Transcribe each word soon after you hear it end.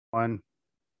One.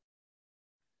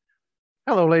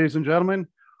 Hello, ladies and gentlemen.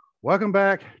 Welcome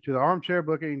back to the Armchair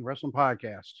Booking Wrestling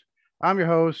Podcast. I'm your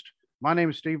host. My name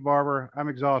is Steve Barber. I'm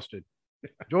exhausted.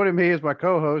 Joining me as my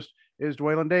co-host is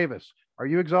Dwaylon Davis. Are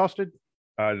you exhausted?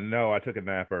 No, I took a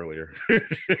nap earlier.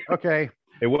 Okay.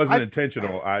 It wasn't I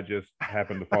intentional. I just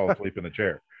happened to fall asleep in the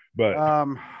chair. But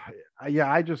um yeah,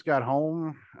 I just got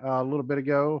home a little bit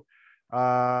ago.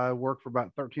 I worked for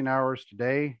about 13 hours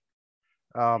today.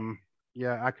 Um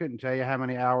yeah, I couldn't tell you how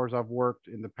many hours I've worked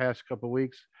in the past couple of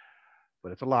weeks,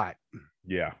 but it's a lot.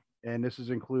 yeah, And this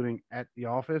is including at the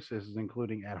office. This is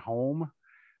including at home.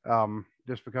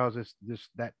 Just because it's this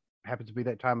that happens to be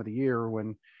that time of the year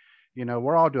when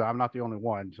we're all doing. I'm not the only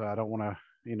one, so I don't want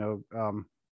to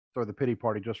throw the pity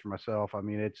party just for myself. I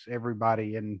mean, it's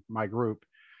everybody in my group,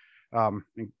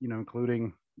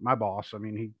 including my boss. I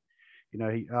mean,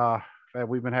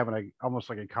 we've been having almost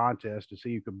like a contest to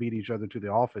see who could beat each other to the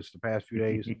office the past few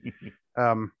days.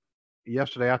 Um,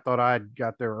 Yesterday, I thought I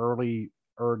got there earlier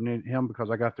than him because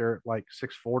I got there at like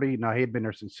 6:40. Now he had been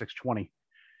there since 6:20.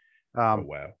 oh Um,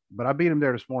 wow, but I beat him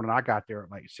there this morning. I got there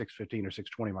at like 6:15 or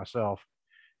 6:20 myself.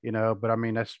 But I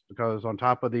mean that's because on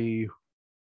top of the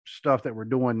stuff that we're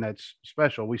doing that's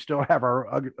special, we still have our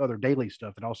other daily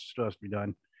stuff that also still has to be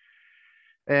done.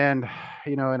 And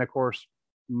and of course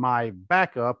my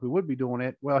backup who would be doing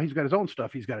it, well, he's got his own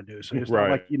stuff he's got to do. So it's not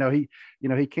like right,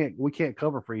 he can't we can't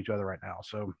cover for each other right now.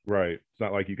 So right. It's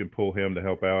not like you can pull him to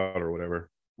help out or whatever.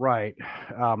 right.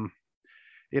 Um,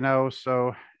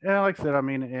 so yeah, like I said, I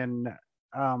mean, and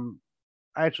um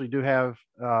I actually do have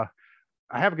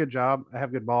I have a good job. I have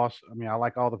a good boss. I mean, I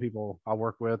like all the people I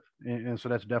work with, and so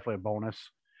that's definitely a bonus.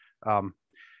 Um,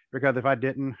 because if I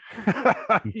didn't,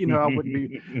 I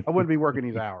wouldn't be working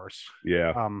these hours.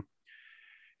 yeah, Um,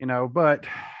 but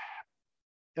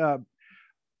uh,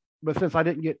 but since I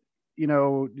didn't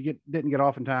didn't get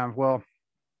off in time, well,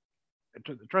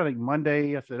 trying to think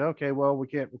Monday, I said, okay, well, we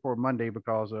can't record Monday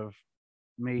because of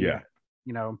me, yeah,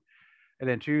 you know, and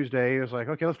then Tuesday, it was like,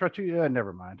 okay, let's try Tuesday.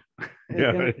 Never mind. and,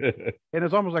 yeah, and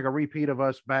it's almost like a repeat of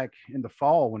us back in the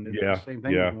fall when the yeah, same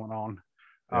thing was yeah, going on.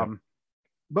 yeah,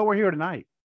 But we're here tonight,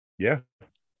 yeah.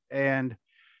 and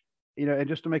and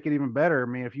just to make it even better, I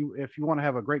mean, if you want to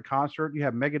have a great concert, you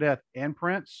have Megadeth and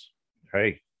Prince.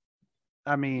 Hey,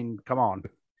 I mean, come on,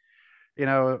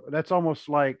 that's almost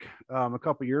like a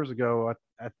couple years ago.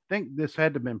 I think this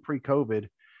had to have been pre-COVID,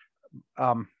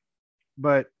 um,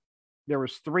 but there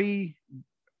was three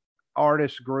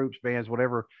artists, groups, bands,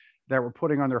 whatever, that were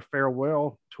putting on their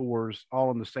farewell tours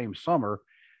all in the same summer.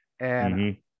 And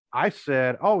mm-hmm. I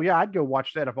said, "Oh yeah, I'd go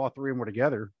watch that if all three of them were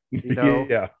together."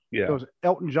 yeah, It yeah, was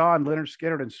Elton John, Leonard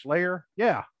Skinner, and Slayer.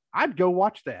 Yeah, I'd go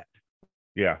watch that.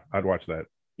 yeah. I'd watch that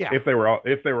Yeah, if they were all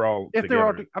if they're all,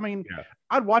 together. I mean, Yeah,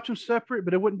 I'd watch them separate,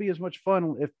 but it wouldn't be as much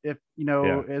fun if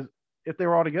yeah, as if they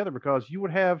were all together because you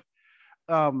would have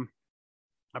um,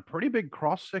 a pretty big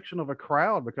cross section of a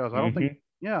crowd because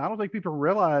mm-hmm. I don't think people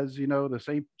realize, some of the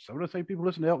same people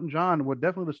listen to Elton John would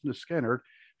definitely listen to Skinner.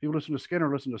 People listen to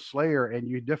Skinner, listen to Slayer, and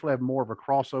you definitely have more of a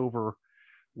crossover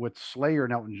with Slayer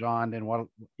and Elton John than what,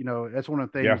 that's one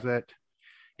of the things Yeah. that,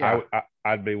 yeah,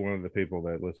 I'd be one of the people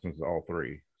that listens to all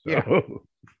three. yeah, So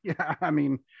yeah. I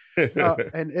mean,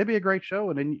 and it'd be a great show.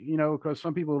 And then, because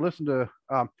some people listen to,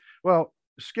 well,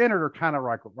 Skinner are kind of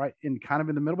like kind of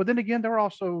in the middle, but then again, there are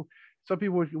also some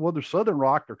people, well, they're Southern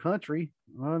rock, they're country.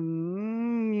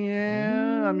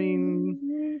 Yeah, I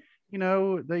mean,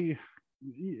 they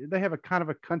have a kind of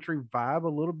a country vibe a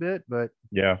little bit, but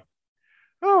yeah.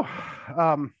 oh,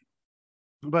 um,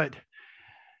 but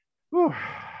oh,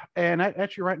 and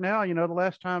actually, right now, the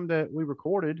last time that we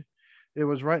recorded, it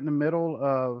was right in the middle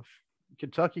of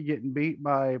Kentucky getting beat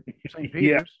by St. Yeah.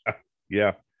 Peter's,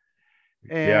 Yeah. Yeah.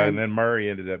 And and then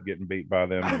Murray ended up getting beat by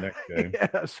them the next game.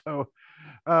 yeah, so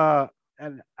uh,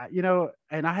 and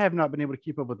and I have not been able to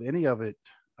keep up with any of it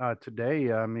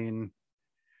today. I mean,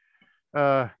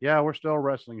 yeah, we're still a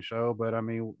wrestling show, but I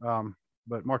mean,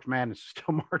 but March Madness is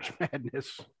still March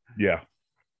Madness. Yeah.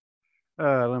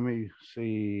 Let me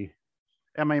see.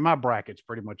 I mean, my bracket's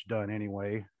pretty much done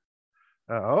anyway.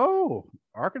 Oh,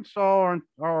 Arkansas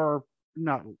are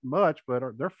not much, but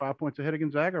they're 5 points ahead of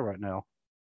Gonzaga right now.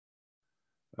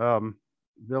 Um,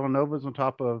 Villanova's on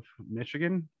top of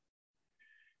Michigan,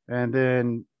 and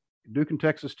then Duke and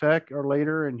Texas Tech are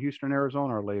later, and Houston,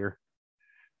 Arizona are later.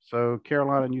 So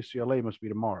Carolina and UCLA must be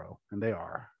tomorrow, and they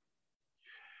are.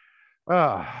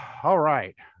 All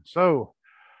right. So,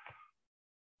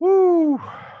 woo.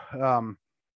 Um,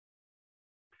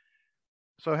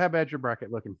 so how bad's your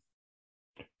bracket looking?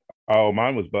 Oh,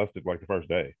 mine was busted like the first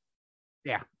day.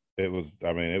 Yeah. It was,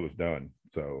 I mean, it was done.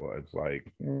 So it's like,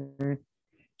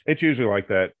 It's usually like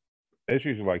that. It's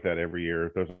usually like that every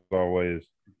year. There's always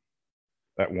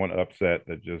that one upset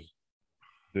that just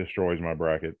destroys my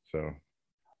bracket. So,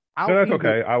 but I'll that's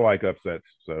either, okay. I like upsets.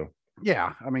 So,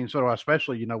 yeah. I mean, so do I,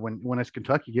 especially when it's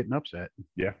Kentucky getting upset.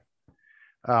 yeah.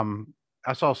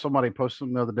 I saw somebody post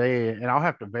something the other day, and I'll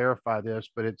have to verify this,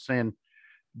 but it's saying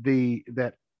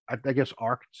that I guess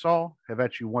Arkansas have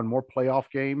actually won more playoff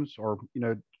games or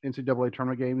NCAA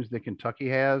tournament games than Kentucky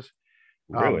has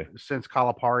Really? since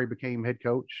Calipari became head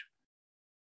coach.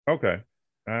 Okay.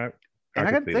 I And I I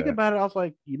could got to see think that. about it. I was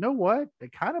like, you know what?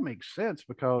 It kind of makes sense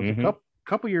because a Hmm.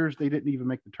 couple years they didn't even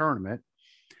make the tournament,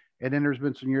 and then there's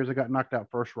been some years they got knocked out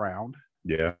first round,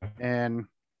 Yeah. and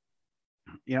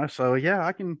so yeah,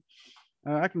 I can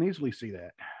easily see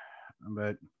that.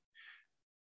 But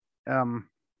um,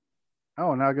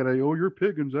 oh, now I got to. Oh, you're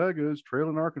picking Gonzaga is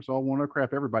trailing Arkansas. One of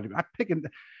crap everybody. I picking.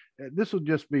 This would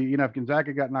just be if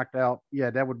Gonzaga got knocked out, yeah,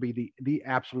 that would be the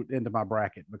absolute end of my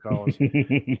bracket because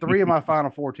three of my Final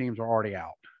Four teams are already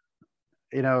out.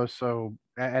 So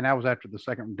and that was after the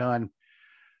second done.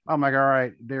 I'm like, all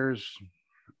right, there's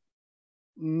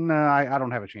no, I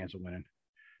don't have a chance of winning.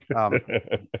 Um,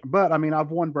 but I mean,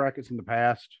 I've won brackets in the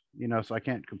past, so I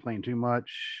can't complain too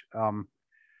much.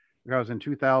 Because in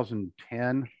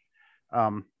 2010,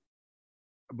 um,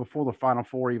 before the Final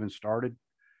Four even started,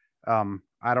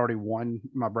 I'd already won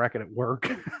my bracket at work.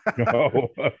 Oh.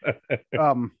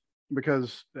 um,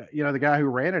 because the guy who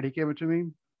ran it, he gave it to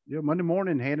me, Monday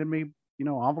morning, handed me,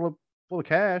 envelope full of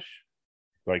cash,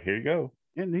 Like, here you go.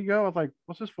 and he go, I was like,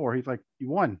 "What's this for?" He's like, "You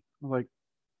won." I was like,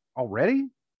 "Already?"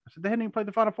 I said, "They hadn't even played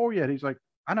the Final Four yet." He's like,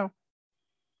 "I know."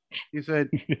 He said,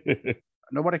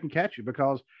 "Nobody can catch you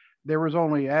because there was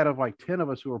only out of like 10 of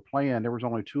us who were playing, there was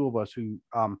only two of us who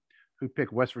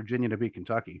picked West Virginia to beat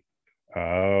Kentucky."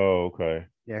 Oh, okay.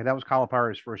 Yeah, that was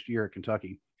Calipari's first year at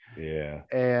Kentucky, Yeah.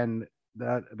 and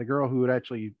the girl who had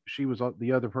actually she was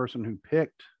the other person who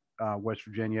picked West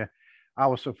Virginia. I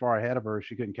was so far ahead of her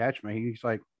she couldn't catch me. He's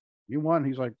like, "You won."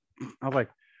 He's like, I was like,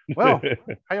 "Well,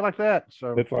 how you like that?"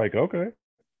 So, It's like, okay.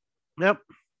 yep.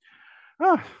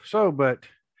 But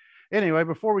anyway,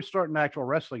 before we start in actual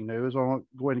wrestling news, I want to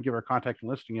go ahead and give our contact and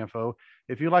listing info.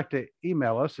 If you'd like to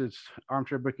email us, it's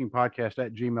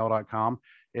armchairbookingpodcast@gmail.com.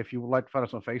 If you would like to find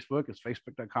us on Facebook, it's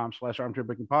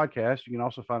facebook.com/armchairbookingpodcast. You can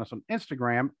also find us on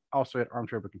Instagram, also at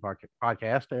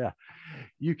armchairbookingpodcast. Yeah.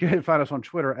 You can find us on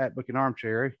Twitter at Booking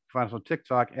Armchair. You can find us on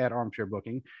TikTok at Armchair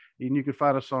Booking. And you can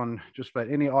find us on just about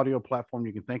any audio platform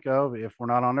you can think of. If we're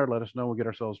not on there, let us know. We'll get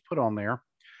ourselves put on there.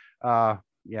 Uh,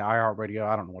 yeah, iHeartRadio.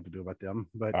 I don't know what to do about them,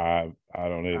 but I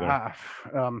don't either. I,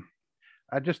 um,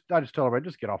 I just tell everybody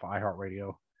just get off of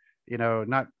iHeartRadio.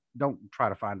 Not don't try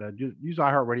to find a use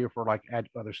iHeartRadio for like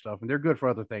other stuff, and they're good for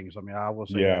other things. I mean, I will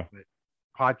say that, Yeah. but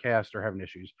podcasts are having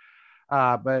issues.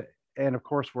 But and of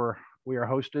course we are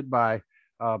hosted by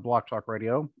Block Talk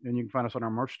Radio, and you can find us on our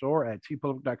merch store at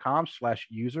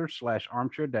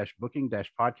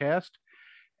tpublic.com/user/armchair-booking-podcast.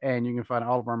 And you can find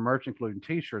all of our merch, including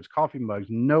t-shirts, coffee mugs,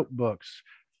 notebooks,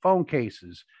 phone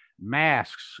cases,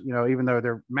 masks. Even though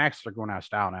their masks are going out of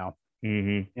style now.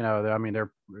 Hmm. I mean,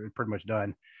 they're pretty much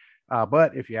done.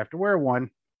 But if you have to wear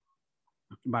one,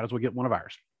 you might as well get one of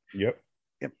ours. Yep.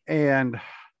 Yep. And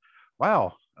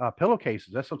wow,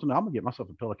 pillowcases. That's something I'm gonna get myself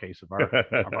a pillowcase of our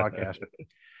podcast.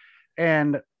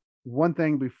 And one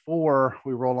thing before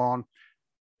we roll on,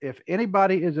 if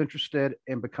anybody is interested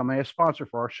in becoming a sponsor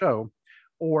for our show,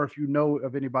 or if you know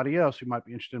of anybody else who might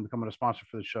be interested in becoming a sponsor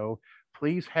for the show,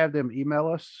 please have them email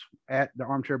us at the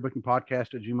armchair booking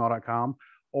podcast at gmail.com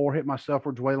or hit myself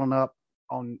or Dwaylen up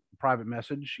on private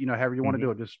message, however you want to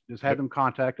Hmm. do it. Just have Yep. them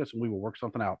contact us and we will work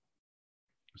something out.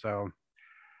 So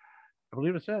I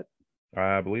believe it's it.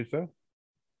 I believe so.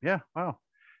 Yeah. Wow.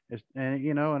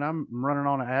 And I'm running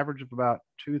on an average of about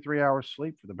 2-3 hours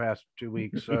sleep for the past 2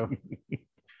 weeks. So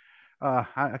I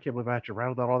can't believe I had to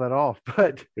rattle all that off.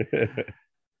 But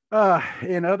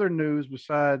in other news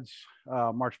besides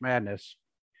March Madness,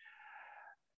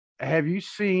 have you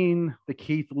seen the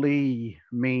Keith Lee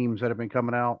memes that have been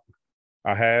coming out?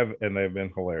 I have, and they've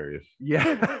been hilarious.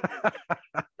 Yeah.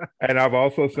 And I've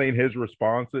also seen his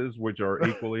responses, which are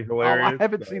equally Oh, I hilarious.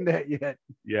 haven't So, seen that yet.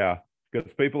 yeah,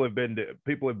 because people have been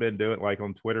doing like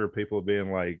on Twitter. People have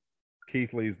been like,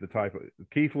 Keith Lee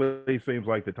seems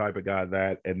like the type of guy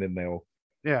that, and then they'll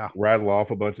Yeah. rattle off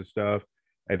a bunch of stuff,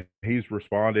 and he's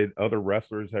responded. Other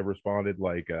wrestlers have responded.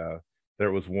 Like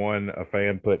there was one a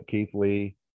fan put Keith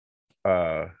Lee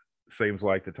uh seems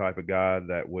like the type of guy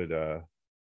that would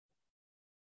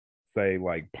say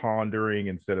like pondering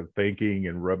instead of thinking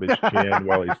and rub his chin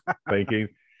while he's thinking.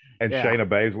 And Yeah. Shayna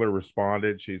Baszler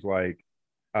responded. She's like,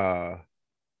 uh,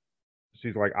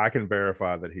 she's like, I can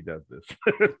verify that he does this.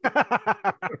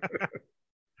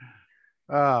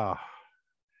 uh,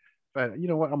 but you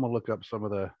know what? I'm gonna look up some of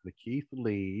the Keith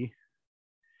Lee.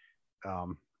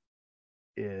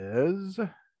 Is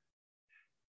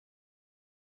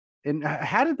and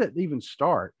how did that even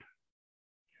start?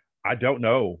 I don't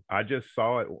know. I just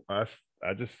saw it. I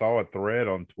just saw a thread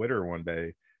on Twitter one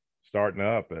day starting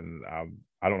up, and I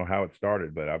don't know how it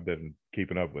started, but I've been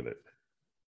keeping up with it.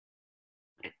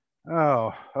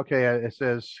 Oh, okay. It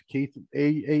says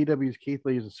AEW's Keith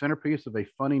Lee is the centerpiece of a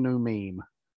funny new meme.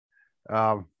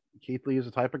 Um, Keith Lee is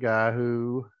the type of guy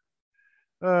who,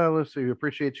 let's see,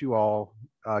 appreciates you all.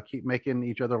 Keep making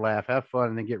each other laugh, have fun,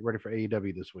 and then get ready for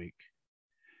AEW this week.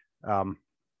 Um,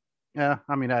 yeah,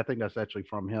 I mean, I think that's actually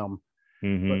from him.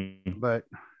 Mm-hmm. But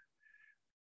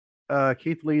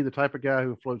Keith Lee, the type of guy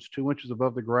who floats 2 inches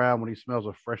above the ground when he smells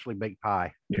a freshly baked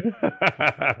pie.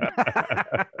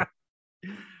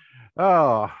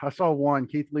 Oh, I saw one.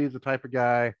 Keith Lee is the type of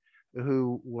guy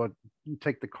who would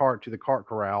take the cart to the cart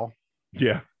corral.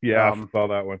 Yeah, I saw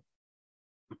that one.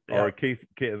 Yeah. Or Keith,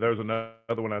 there's another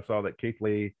one I saw that Keith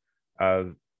Lee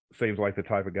seems like the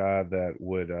type of guy that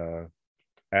would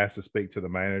ask to speak to the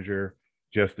manager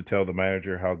just to tell the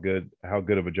manager how good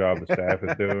of a job the staff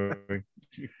is doing.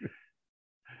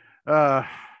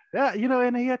 Yeah, you know,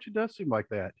 and he actually does seem like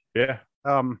that. Yeah.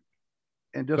 And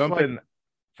just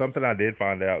something I did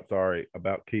find out,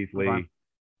 about Keith Lee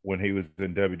when he was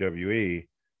in WWE.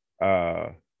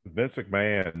 Vince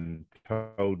McMahon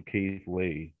told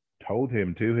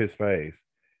him to his face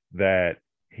that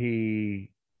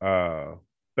he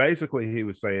basically he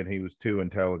was saying he was too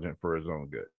intelligent for his own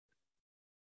good.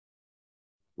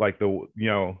 Like the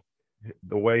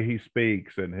way he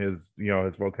speaks and his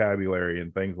his vocabulary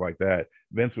and things like that.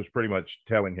 Vince was pretty much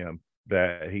telling him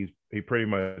that he pretty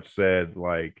much said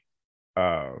like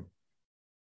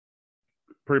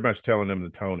pretty much telling him to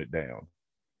tone it down.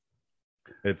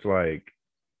 It's like,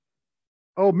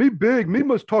 oh, me big, me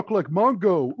must talk like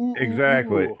Mongo. Ooh,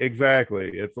 exactly. Ooh.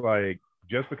 Exactly. It's like,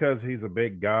 just because he's a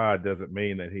big god doesn't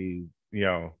mean that he,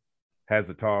 has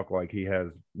to talk like he has,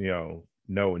 no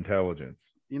intelligence.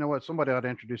 You know what? Somebody ought to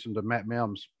introduce him to Matt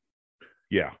Mims.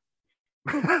 Yeah.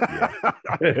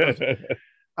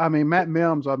 I mean, Matt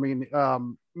Mims,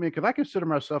 because I consider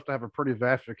myself to have a pretty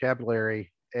vast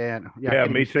vocabulary. And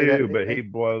me too, but he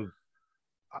blows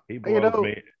me.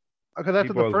 Because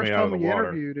after the first time we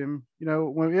interviewed him,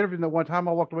 when we interviewed him the one time,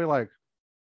 I walked away like,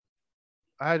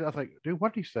 I was like, dude,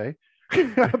 what did he say?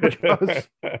 Because,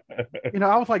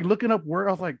 I was like looking up where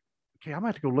I was like, okay, I'm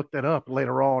going to have to go look that up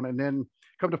later on. And then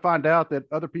come to find out that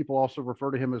other people also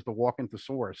refer to him as the walking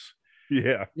thesaurus.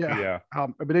 Yeah.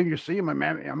 But then you see him,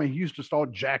 man, he's just all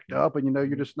jacked up, and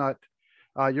you're just not,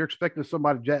 you're expecting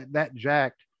somebody that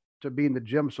jacked to be in the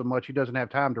gym so much he doesn't have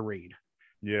time to read.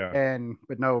 Yeah.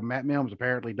 But no, Matt Mims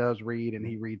apparently does read, and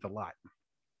he reads a lot.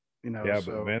 But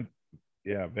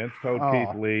Vince told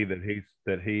Keith Lee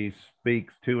that he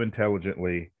speaks too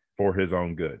intelligently for his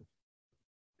own good.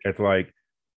 It's like,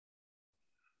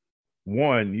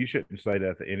 one, you shouldn't say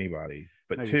that to anybody,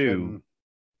 but no, two,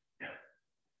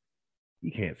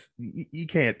 you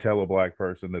can't tell a black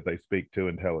person that they speak too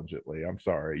intelligently. I'm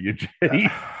sorry, you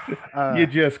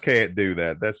just can't do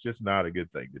that. That's just not a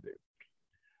good thing to do.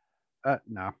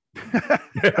 No.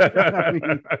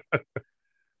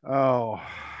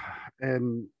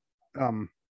 And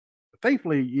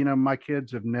thankfully, my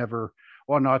kids have never.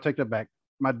 Well, no, I take that back.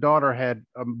 My daughter had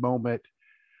a moment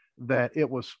that it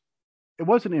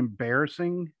wasn't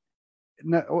embarrassing.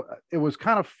 No, it was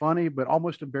kind of funny, but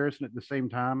almost embarrassing at the same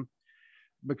time,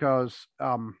 because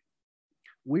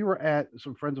we were at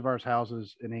some friends of ours'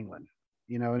 houses in England,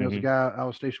 and there was a guy I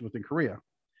was stationed with in Korea,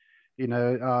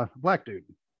 black dude.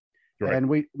 Right. And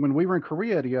when we were in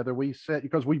Korea together, we said,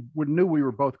 because we knew we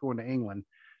were both going to England,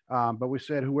 but we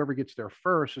said whoever gets there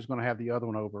first is going to have the other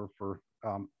one over for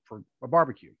a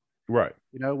barbecue. Right.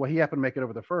 Well, he happened to make it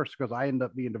over the first because I ended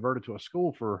up being diverted to a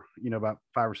school for, about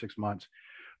 5 or 6 months.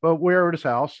 But we were at his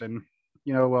house, and,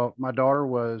 my daughter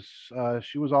was,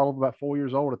 she was all of about 4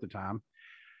 years old at the time.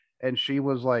 And she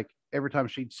was like, every time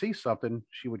she'd see something,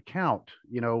 she would count,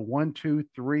 1, 2,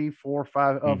 3, 4,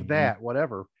 5 of that,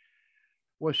 whatever.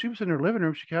 Well, she was in her living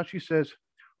room. She counts. She says,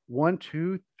 1,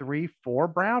 2, 3, 4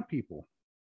 brown people.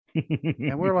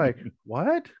 And we're like,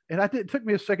 what? And it took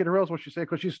me a second to realize what she said,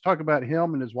 because she's talking about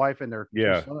him and his wife and their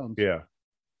 2 sons. Yeah.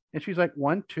 And she's like,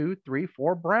 1, 2, 3,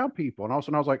 4 brown people. And all of a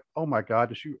sudden I was like, oh my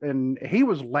God. And he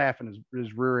was laughing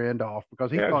his rear end off because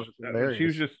he thought it was hilarious. She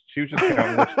was just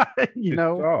counting what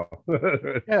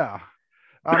Yeah.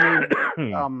 I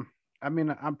mean, I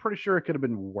mean, I'm pretty sure it could have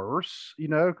been worse,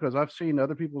 because I've seen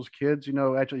other people's kids,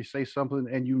 actually say something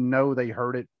and they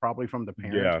heard it probably from the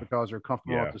parents Yeah. because they're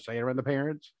comfortable enough Yeah. to say it around the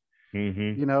parents,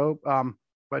 Mm-hmm. you know.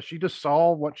 But she just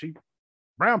saw what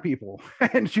brown people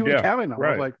and she was Yeah. counting them. I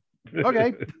was Right. like,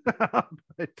 okay.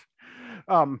 But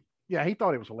yeah, he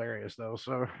thought it was hilarious though.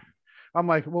 So I'm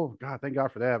like, well, God, thank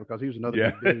God for that because he was another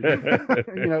Yeah. big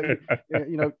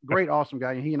dude. Great, awesome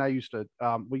guy. And he and I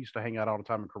we used to hang out all the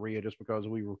time in Korea just because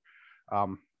we were,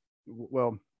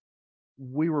 well,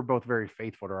 we were both very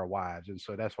faithful to our wives, and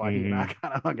so that's why he and I Mm-hmm.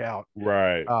 kind of hung out.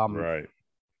 Right. Um, Right.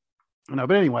 no,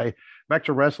 but anyway, back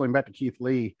to wrestling, back to Keith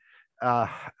Lee. Uh,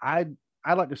 I'd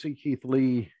like to see Keith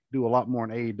Lee do a lot more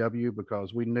in AEW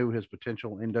because we knew his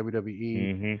potential in WWE,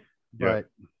 Mm-hmm. Yep. but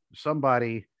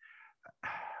somebody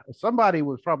somebody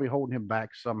was probably holding him back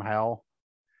somehow.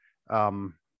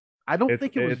 Um, I don't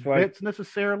think it was It's like, Vince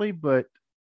necessarily, but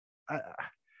I,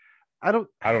 I don't,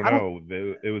 I don't I don't.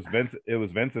 know. It was Vince. It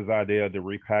was Vince's idea to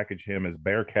repackage him as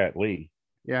Bearcat Lee.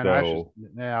 Yeah, So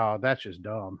that's just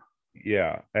dumb.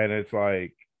 yeah, and it's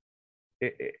like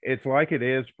it's like it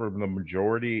is for the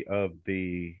majority of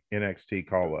the NXT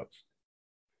call ups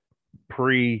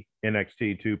pre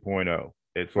NXT 2.0.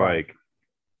 It's Right. like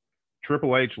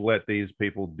Triple H let these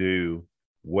people do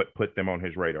what put them on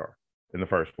his radar in the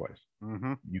first place.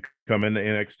 Mm-hmm. You come into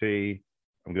NXT,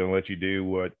 I'm going to let you do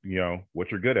what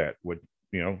you're good at.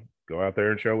 Go out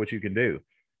there and show what you can do.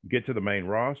 Get to the main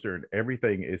roster, and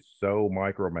everything is so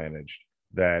micromanaged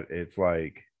that it's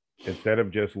like instead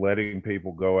of just letting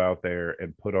people go out there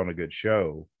and put on a good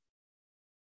show,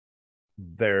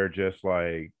 they're just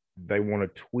like they want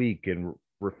to tweak and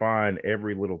refine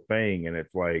every little thing, and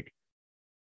it's like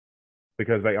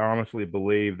because they honestly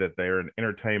believe that they're an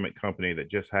entertainment company that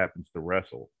just happens to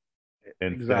wrestle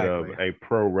instead of Exactly. a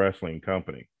pro wrestling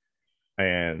company.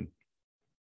 And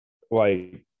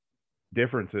like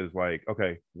differences like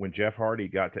okay, when Jeff Hardy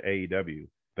got to AEW,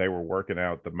 they were working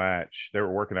out the match. They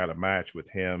were working out a match with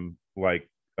him, like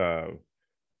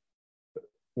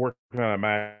working on a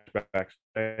match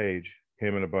backstage,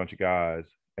 him and a bunch of guys,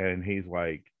 and he's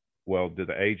like, "Well, do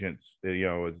the agents,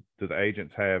 do the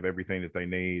agents have everything that they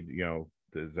need?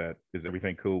 Is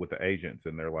everything cool with the agents?"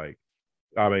 And they're like,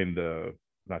 "I mean, the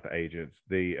not the agents,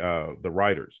 the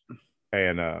writers,"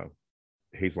 and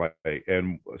he's like,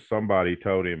 and somebody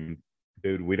told him,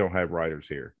 "Dude, we don't have writers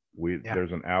here. Yeah.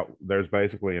 There's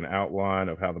basically an outline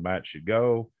of how the match should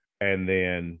go, and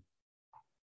then."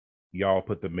 Y'all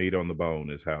put the meat on the bone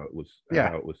is how it was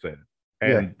said,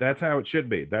 Yeah. and that's how it should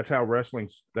be. That's how wrestling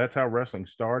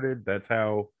started. That's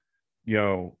how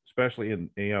especially in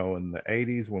the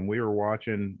 80s when we were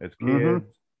watching as kids, Mm-hmm.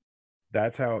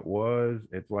 that's how it was.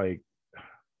 It's like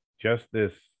just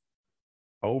this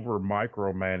over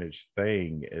micromanaged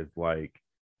thing is like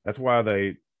that's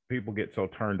why people get so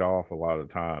turned off a lot of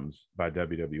times by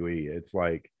WWE. It's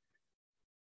like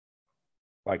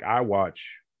I watch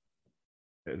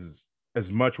as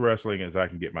much wrestling as I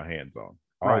can get my hands on,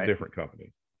 all Right. different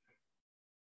companies.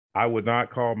 I would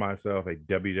not call myself a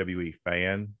WWE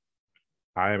fan.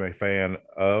 I am a fan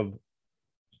of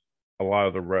a lot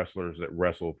of the wrestlers that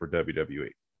wrestle for WWE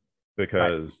Right.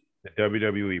 because the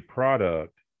WWE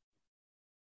product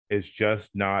is just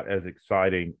not as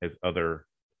exciting as other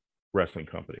wrestling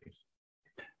companies.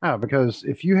 Because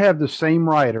if you have the same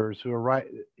writers who are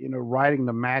writing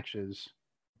the matches,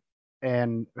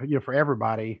 and for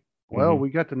everybody, well, Mm-hmm. we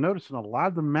got to notice in a lot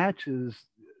of the matches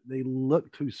they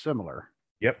look too similar.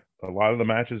 Yep, a lot of the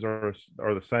matches are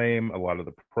the same. A lot of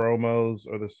the promos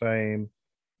are the same,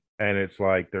 and it's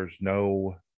like there's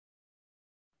nothing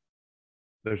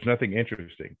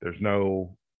interesting. There's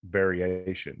no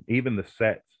variation. Even the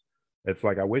sets. It's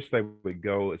like I wish they would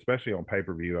go, especially on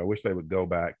pay-per-view. I wish they would go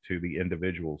back to the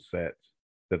individual sets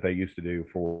that they used to do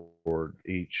for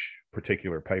each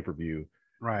particular pay-per-view.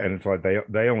 Right. And it's like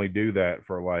they only do that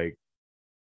for like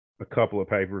a couple of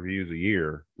pay-per-views a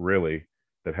year, really,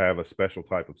 that have a special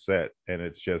type of set. And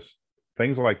it's just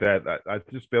things like that. I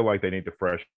just feel like they need to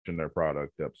freshen their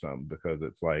product up some because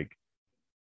it's like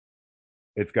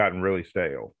it's gotten really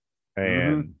stale.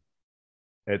 Mm-hmm. And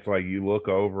it's like you look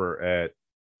over at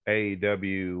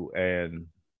AEW and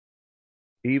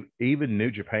even New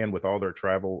Japan with all their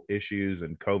travel issues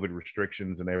and COVID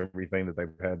restrictions and everything that they've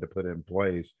had to put in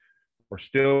place, are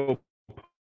still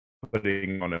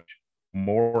putting on a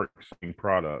more exciting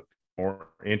product, more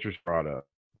interesting product.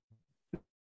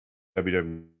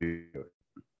 WWE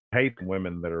hate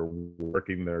women that are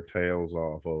working their tails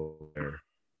off over there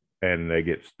and they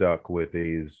get stuck with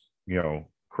these,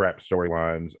 crap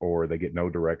storylines or they get no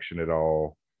direction at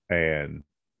all. And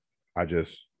I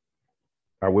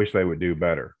wish they would do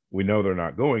better. We know they're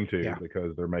not going to Yeah.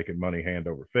 because they're making money hand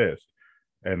over fist,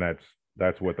 and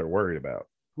that's what they're worried about.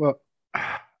 Well,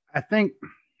 I think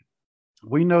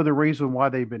we know the reason why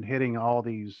they've been hitting all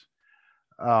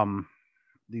um,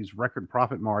 these record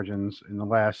profit margins in the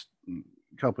last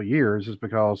couple of years is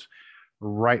because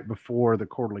right before the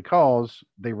quarterly calls,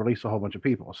 they released a whole bunch of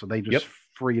people. So they just Yep.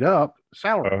 freed up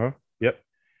salary. Uh-huh. Yep.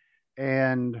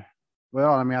 And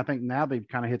well, I mean, I think now they've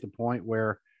kind of hit the point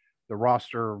where the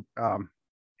roster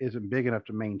isn't big enough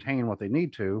to maintain what they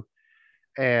need to.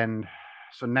 And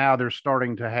so now they're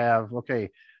starting to have, okay,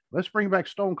 let's bring back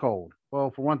Stone Cold. Well,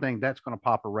 for one thing, that's going to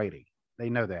pop a rating. They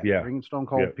know that. Yeah. Bringing Stone Yeah.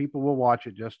 Cold, people will watch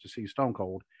it just to see Stone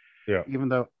Cold. Yeah. Even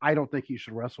though I don't think he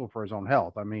should wrestle for his own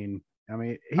health. I mean, he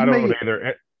I don't may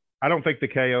either. I don't think the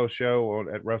KO show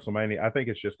at WrestleMania. I think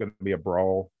it's just going to be a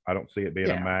brawl. I don't see it being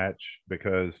a match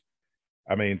because,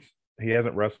 I mean, he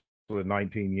hasn't wrestled in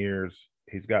 19 years.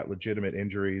 He's got legitimate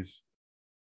injuries.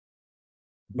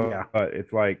 But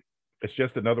it's like it's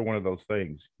just another one of those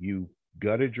things. You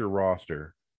gutted your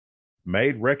roster,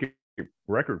 made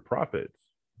record profits,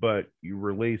 but you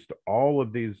released all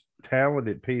of these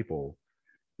talented people.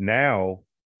 Now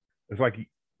it's like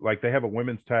they have a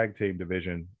women's tag team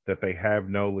division that they have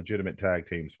no legitimate tag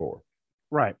teams for.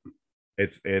 Right.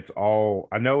 It's all,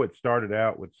 I know it started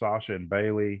out with Sasha and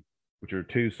Bailey, which are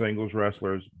two singles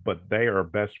wrestlers, but they are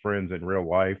best friends in real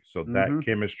life, so that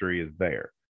chemistry is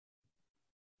there.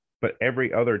 But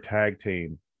every other tag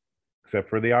team, except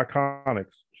for the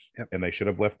Iconics, and they should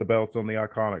have left the belts on the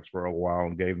Iconics for a while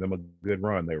and gave them a good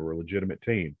run. They were a legitimate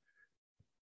team.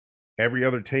 Every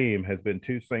other team has been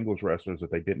two singles wrestlers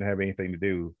that they didn't have anything to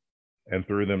do and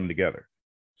threw them together.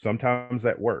 Sometimes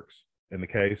that works. In the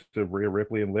case of Rhea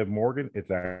Ripley and Liv Morgan,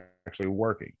 it's actually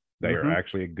working. They are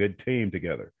actually a good team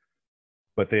together.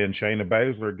 But then Shayna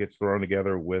Baszler gets thrown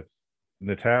together with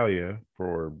Natalya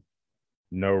for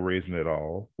no reason at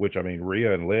all, which, I mean,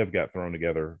 Rhea and Liv got thrown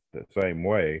together the same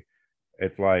way.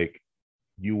 It's like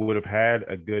you would have had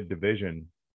a good division,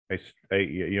 a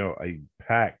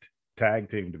packed tag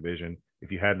team division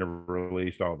if you hadn't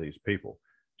released all these people.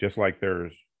 Just like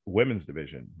there's women's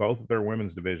division. Both of their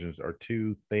women's divisions are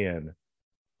too thin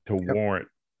to warrant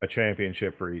a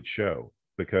championship for each show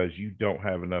because you don't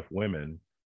have enough women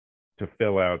to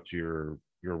fill out your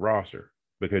roster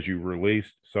because you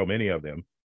released so many of them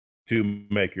to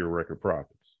make your record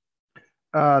profits.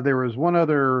 There was one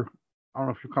other, I don't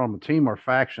know if you call them a team or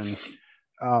faction,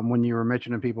 when you were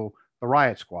mentioning people, the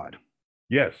Riot Squad.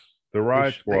 Yes, the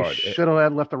Riot Squad. They should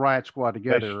have left the Riot Squad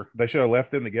together. They should have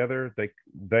left them together.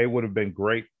 They would have been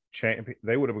great champion.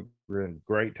 They would have been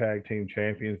great tag team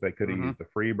champions. They could have used the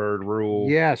Freebird rule.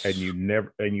 Yes, and you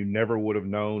never would have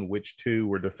known which two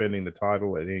were defending the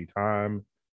title at any time,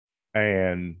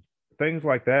 and things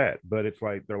like that. But it's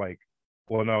like they're like,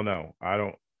 well, no, I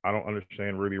don't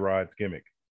understand Ruby Riot's gimmick.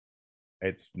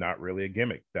 It's not really a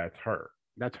gimmick. That's her.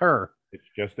 That's her. It's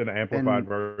just an amplified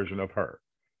version of her.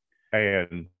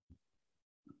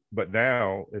 But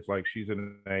now it's like she's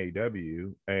in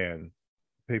AEW and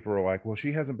people are like, well,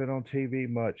 she hasn't been on TV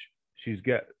much.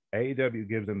 AEW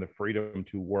gives them the freedom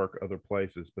to work other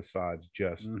places besides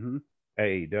just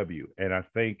AEW. And I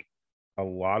think a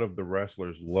lot of the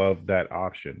wrestlers love that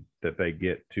option that they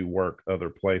get to work other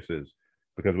places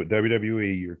because with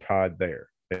WWE, you're tied there.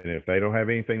 And if they don't have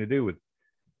anything to do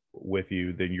with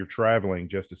you, then you're traveling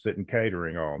just to sit in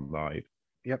catering all night.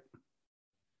 Yep.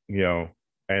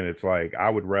 And it's like, I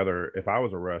would rather, if I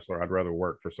was a wrestler, I'd rather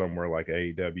work for somewhere like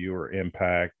AEW or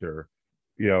Impact or,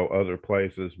 other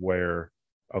places where,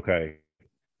 okay,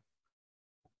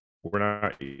 we're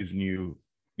not using you,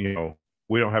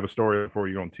 we don't have a story for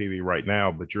you on TV right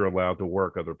now, but you're allowed to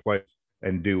work other places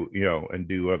and do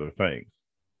other things.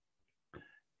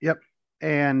 Yep.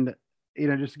 And,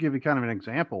 just to give you kind of an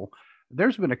example,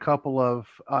 there's been a couple of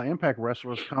Impact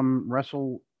wrestlers come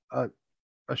wrestle a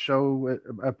show,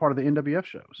 a part of the NWF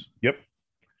shows. Yep.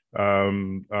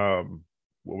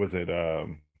 What was it?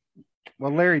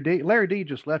 Well, Larry D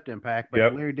just left Impact,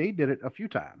 but Larry D did it a few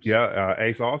times. Yeah.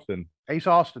 Ace Austin.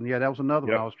 Yeah, that was another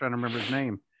one. I was trying to remember his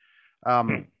name.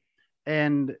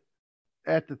 And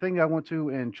at the thing I went to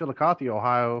in Chillicothe,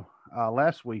 Ohio,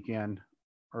 last weekend,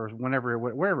 or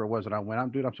wherever it was that I went.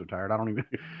 I'm so tired. I don't even.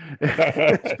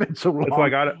 It's been so long. It's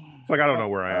like I don't know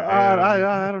where I am.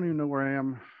 I don't even know where I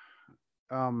am.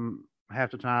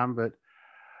 Half the time, but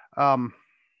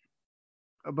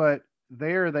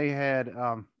there they had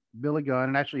Billy Gunn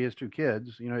and actually his two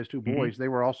kids. His two boys. They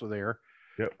were also there.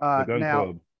 Yep. The Gun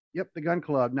Club. Yep, the Gun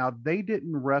Club. Now they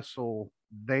didn't wrestle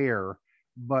there,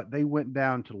 but they went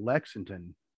down to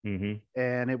Lexington.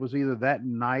 And it was either that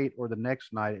night or the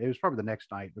next night. It was probably the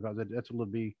next night because that's a little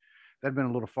bit that'd been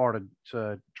a little far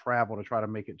to travel to try to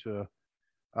make it to.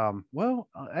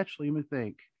 Actually, let me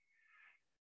think.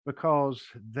 Because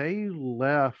they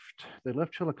left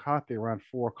Chillicothe around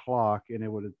 4 o'clock, and it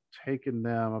would have taken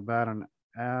them about an.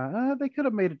 They could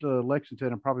have made it to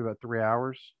Lexington in probably about 3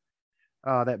 hours.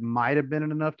 That might have been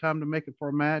enough time to make it for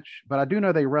a match, but I do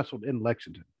know they wrestled in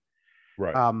Lexington.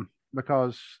 Right.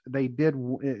 Because they did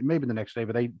maybe the next day,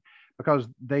 but because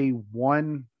they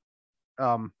won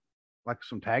like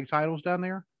some tag titles down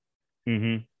there,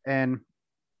 Mm-hmm. and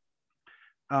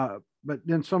but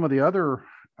then some of the other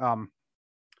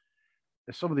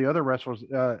wrestlers,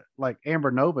 like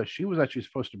Amber Nova, she was actually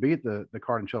supposed to be at the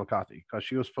card in Chillicothe because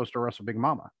she was supposed to wrestle Big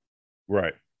Mama.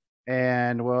 Right.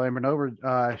 And well, Amber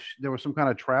Nova, there was some kind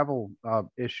of travel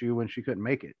issue and she couldn't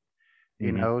make it.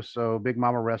 Mm-hmm. So Big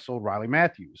Mama wrestled Riley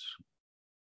Matthews.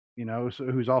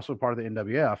 Who's also part of the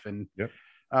NWF, and Yep.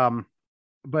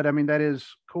 but I mean that is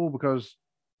cool because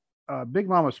Big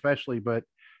Mama especially, but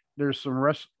there's a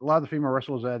lot of the female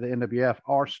wrestlers at the NWF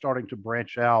are starting to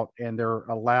branch out and they're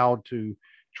allowed to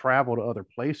travel to other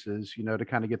places, to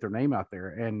kind of get their name out there.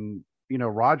 And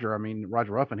Roger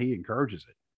Ruffin, he encourages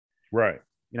it, Right.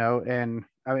 and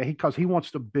I mean because he wants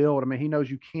to build. I mean, he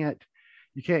knows you can't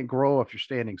grow if you're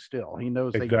standing still. He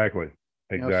knows Exactly.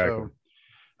 Exactly.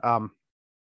 um,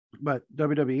 but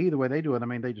WWE, the way they do it, I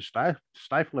mean, they just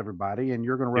stifle everybody, and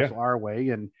you're going to wrestle our way.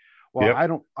 And well,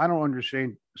 Yep. I don't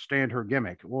understand her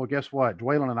gimmick. Well, guess what?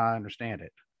 Dwaylen and I understand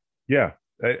it. Yeah.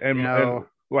 And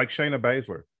like Shayna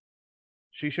Baszler,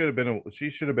 she should have been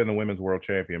the women's world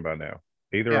champion by now,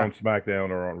 either Yeah. on SmackDown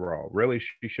or on Raw. Really,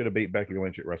 she should have beat Becky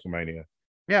Lynch at WrestleMania.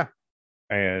 Yeah.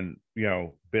 And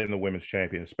been the women's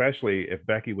champion, especially if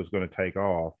Becky was going to take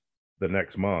off the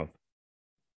next month.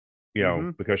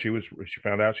 Because she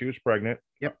found out she was pregnant.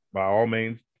 Yep. By all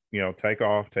means, take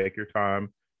off, take your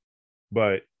time.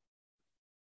 But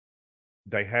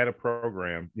they had a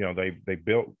program. They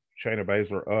built Shayna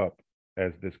Baszler up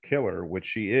as this killer, which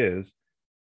she is,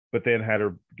 but then had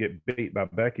her get beat by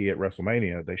Becky at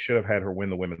WrestleMania. They should have had her win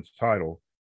the women's title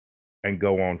and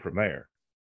go on from there.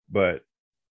 But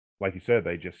like you said,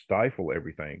 they just stifle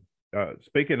everything.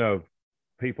 Speaking of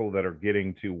people that are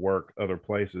getting to work other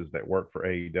places that work for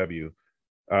AEW,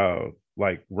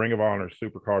 like Ring of Honor,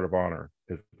 Supercard of Honor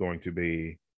is going to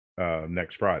be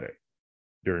next Friday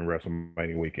during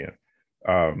WrestleMania weekend.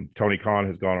 Tony Khan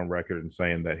has gone on record and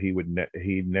saying that he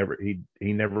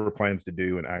never plans to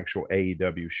do an actual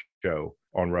AEW show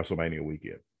on WrestleMania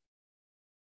weekend.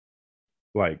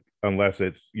 Like, unless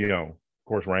it's, of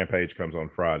course, Rampage comes on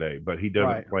Friday, but he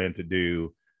doesn't plan to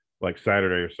do like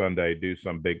Saturday or Sunday, do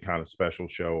some big kind of special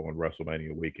show on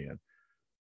WrestleMania weekend.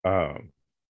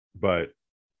 But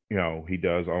he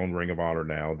does own Ring of Honor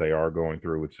now. They are going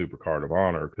through with Supercard of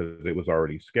Honor because it was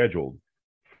already scheduled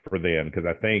for then. Because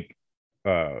I think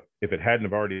if it hadn't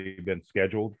have already been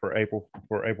scheduled for April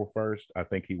 1st, I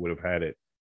think he would have had it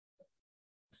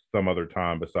some other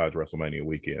time besides WrestleMania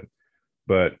weekend.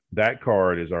 But that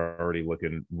card is already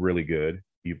looking really good.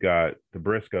 You've got the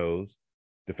Briscoes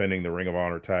defending the Ring of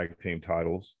Honor tag team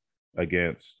titles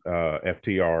against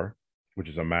FTR, which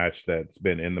is a match that's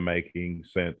been in the making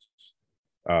since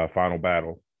Final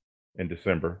Battle in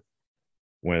December,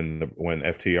 when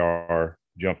FTR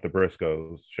jumped the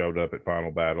Briscoes, showed up at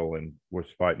Final Battle, and was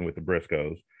fighting with the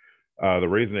Briscoes. The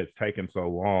reason it's taken so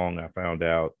long, I found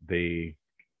out Tony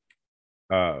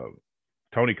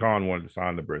Khan wanted to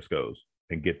sign the Briscoes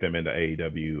and get them into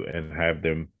AEW and have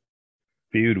them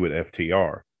feud with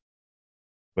FTR.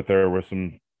 But there were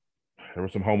some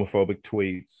homophobic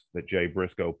tweets that Jay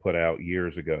Briscoe put out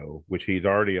years ago, which he's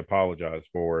already apologized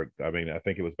for. I mean, I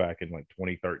think it was back in like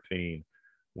 2013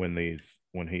 when he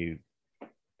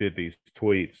did these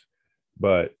tweets.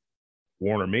 But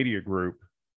Warner Media Group,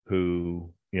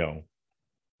 who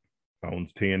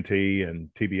owns TNT and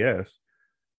TBS,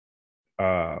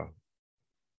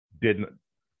 did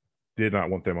not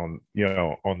want them on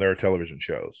their television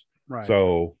shows. Right.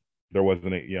 So there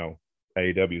wasn't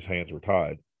AEW's hands were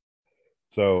tied.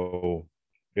 So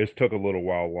it took a little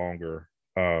while longer.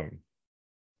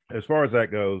 As far as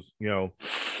that goes,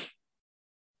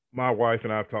 my wife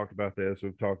and I have talked about this.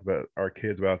 We've talked about our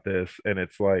kids about this, and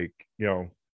it's like,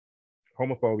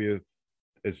 homophobia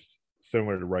is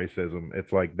similar to racism.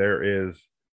 It's like there is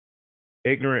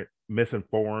ignorant,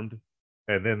 misinformed,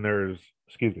 and then there's,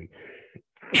 excuse me.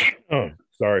 Oh,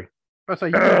 sorry. I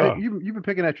say you've been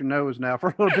picking at your nose now for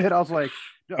a little bit. I was like,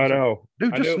 I know,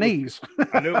 dude, just sneeze.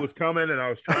 I knew it was coming, and I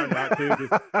was trying not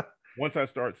to. Once I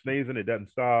start sneezing, it doesn't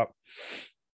stop.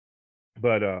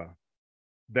 But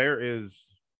there's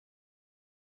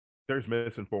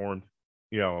misinformed,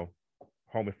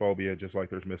 homophobia, just like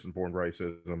there's misinformed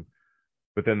racism.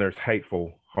 but then there's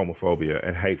hateful homophobia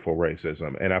and hateful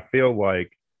racism. And I feel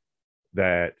like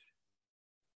that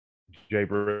Jay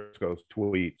Briscoe's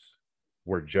tweets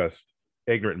were just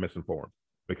ignorant and misinformed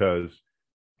because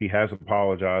he has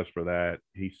apologized for that.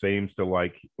 He seems to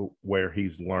like where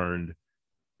he's learned,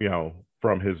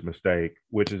 from his mistake,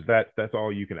 which is that's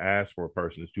all you can ask for a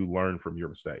person is to learn from your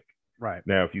mistake. Right.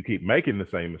 Now, if you keep making the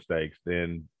same mistakes,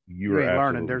 then You you're ain't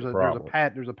learning. absolutely There's the a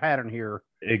problem. there's a pattern here.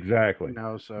 Exactly.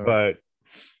 So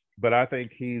But I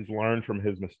think he's learned from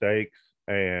his mistakes,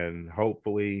 and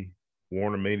hopefully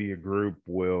Warner Media Group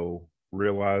will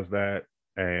realize that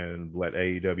and let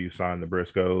AEW sign the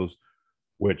Briscoes,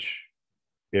 which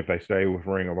if they stay with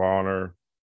Ring of Honor,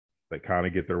 they kind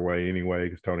of get their way anyway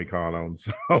because Tony Khan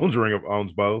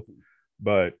owns both.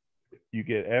 But you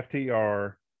get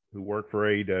FTR, who work for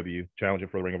AEW, challenging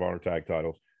for the Ring of Honor tag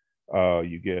titles.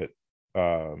 You get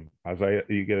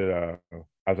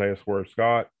Isaiah Swerve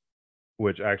Scott,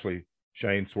 which actually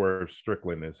Shane Swerve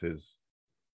Strickland is his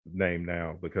name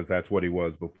now because that's what he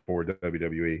was before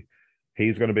WWE.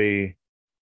 He's going to be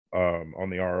on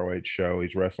the ROH show.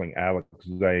 He's wrestling Alex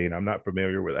Zane. I'm not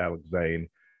familiar with Alex Zane.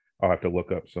 I'll have to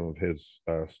look up some of his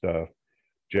stuff.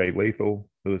 Jay Lethal,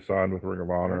 who is signed with Ring of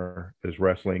Honor, is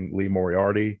wrestling Lee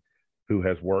Moriarty, who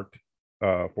has worked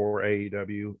for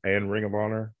AEW and Ring of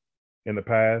Honor in the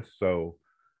past. So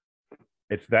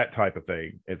it's that type of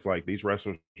thing. It's like these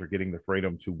wrestlers are getting the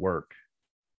freedom to work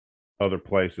other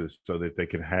places so that they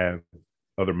can have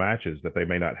other matches that they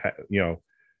may not have. You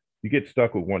get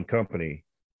stuck with one company,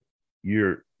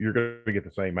 you're going to get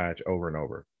the same match over and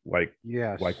over. Like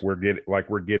we're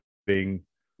getting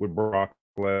with Brock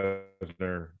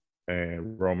Lesnar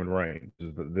and Roman Reigns.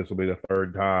 This will be the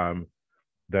third time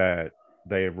that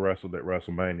they have wrestled at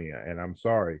WrestleMania, and I'm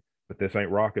sorry, but this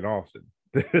ain't Rock and Austin.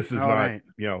 This is not,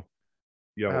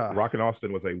 Rock and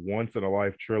Austin was a once in a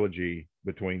life trilogy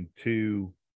between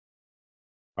two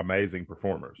amazing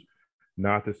performers.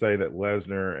 Not to say that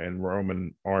Lesnar and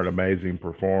Roman aren't amazing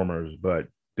performers, but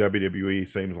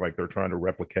WWE seems like they're trying to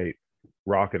replicate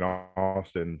Rock and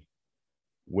Austin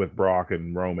with Brock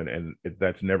and Roman, and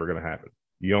that's never going to happen.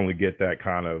 You only get that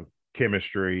kind of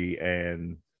chemistry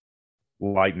and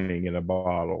lightning in a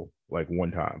bottle like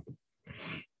one time.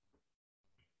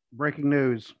 Breaking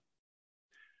news.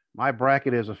 My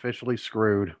bracket is officially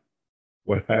screwed.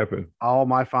 What happened? All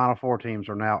my Final Four teams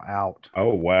are now out.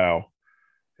 Oh, wow.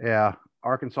 Yeah.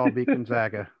 Arkansas beat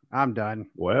Gonzaga. I'm done.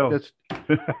 Well,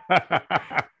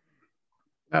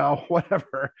 no,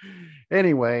 whatever.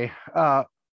 Anyway,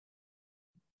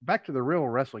 back to the real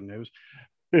wrestling news.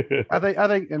 I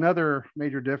think another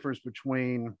major difference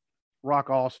between Rock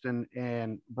Austin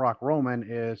and Brock Roman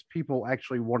is people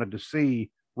actually wanted to see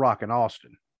Rock and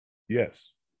Austin. Yes.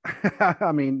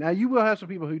 I mean, now you will have some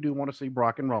people who do want to see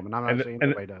Brock and Roman. I'm not saying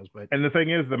everybody does, but the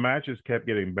thing is, the matches kept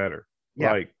getting better.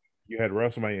 Yeah. Like you had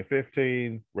WrestleMania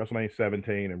 15, WrestleMania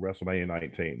 17, and WrestleMania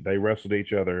 19. They wrestled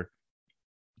each other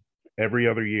every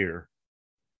other year,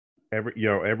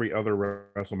 every other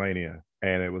WrestleMania,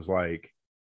 and it was like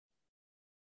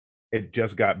it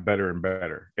just got better and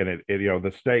better, and it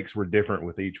the stakes were different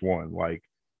with each one. Like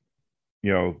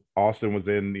Austin was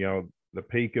in the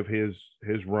peak of his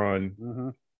run. Mm-hmm.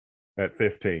 At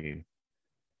 15,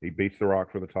 he beats The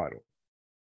Rock for the title.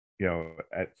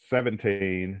 At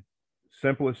 17,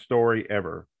 simplest story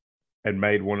ever, and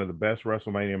made one of the best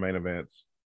WrestleMania main events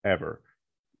ever.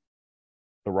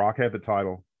 The Rock had the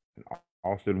title, and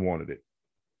Austin wanted it.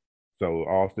 So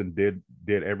Austin did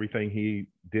everything he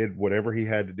did, whatever he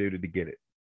had to do to get it.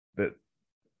 That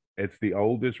it's the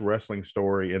oldest wrestling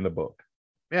story in the book.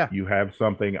 Yeah. You have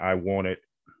something, I want it.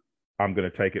 I'm going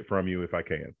to take it from you if I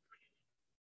can.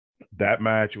 That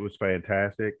match was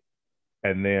fantastic.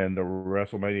 And then the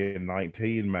WrestleMania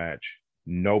 19 match,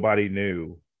 nobody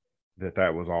knew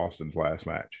that was Austin's last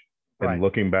match. Right. And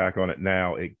looking back on it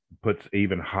now, it puts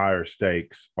even higher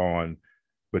stakes on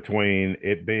between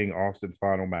it being Austin's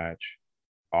final match,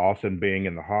 Austin being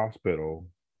in the hospital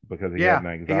because he had an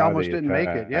anxiety attack. He almost didn't make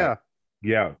it. Yeah.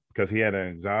 Yeah, because he had an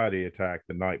anxiety attack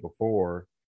the night before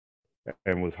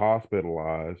and was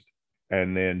hospitalized.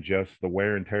 And then just the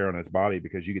wear and tear on his body,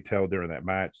 because you could tell during that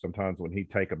match, sometimes when he'd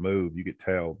take a move, you could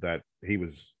tell that he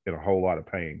was in a whole lot of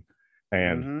pain.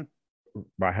 And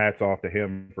my hat's off to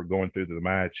him for going through the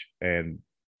match and,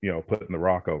 putting The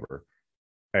Rock over.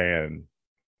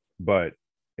 But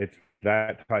it's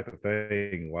that type of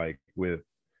thing, like with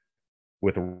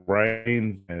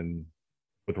Reigns and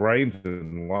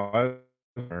Lesnar,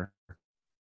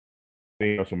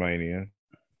 WrestleMania,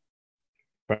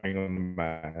 bang on the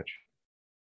match.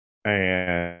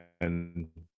 And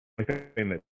I think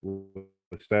that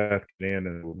with Seth in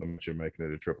and you're making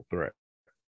it a triple threat.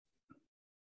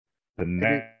 The Hey, dude,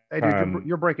 next hey, dude, time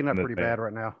you're breaking up pretty that bad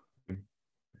right now.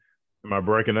 am I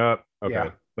breaking up? Yeah.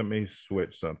 Okay, let me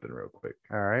switch something real quick.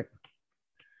 All right.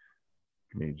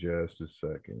 Give me just a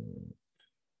second.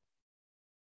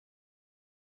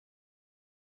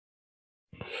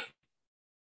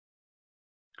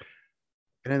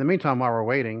 And in the meantime, while we're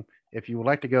waiting, if you would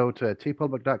like to go to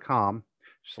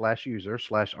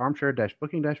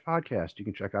tpublic.com/user/armchair-booking-podcast, you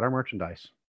can check out our merchandise.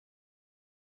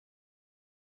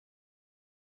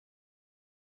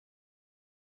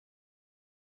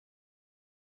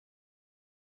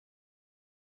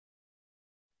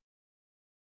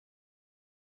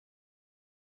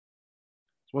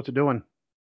 So what's it doing?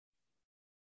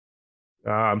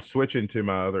 I'm switching to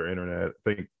my other internet.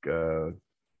 I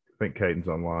think Caden's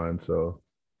online. So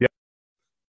yep.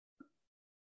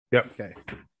 Okay.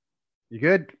 You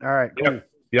good? All right, cool.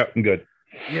 Yep, I'm good.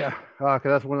 Yeah, because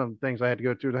that's one of the things I had to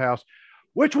go through the house.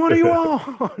 Which one are you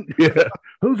on? Yeah.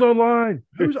 Who's online?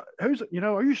 who's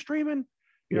are you streaming?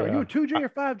 Are you Yeah. a 2G or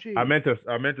 5G? I meant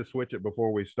to switch it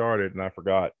before we started and I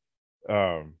forgot.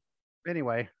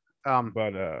 Anyway,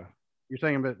 But you're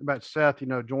saying about Seth,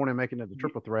 joining, making it the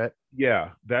triple threat. yeah,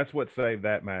 that's what saved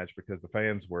that match because the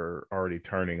fans were already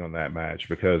turning on that match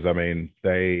because I mean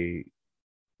it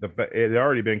had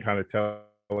already been kind of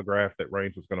telegraphed that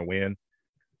Reigns was going to win,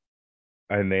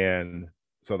 and then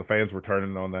so the fans were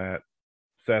turning on that.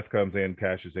 Seth comes in,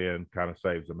 cashes in, kind of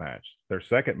saves the match. Their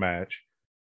second match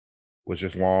was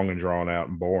just long and drawn out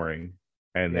and boring,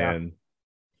 and then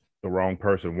the wrong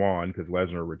person won because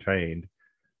Lesnar retained.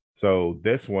 So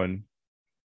this one,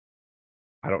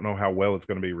 I don't know how well it's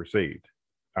going to be received.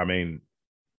 I mean,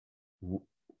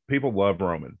 people love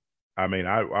Roman. I mean,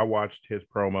 I watched his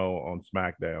promo on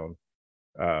SmackDown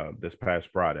this past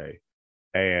Friday,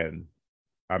 and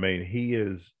I mean,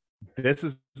 this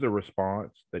is the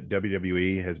response that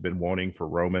WWE has been wanting for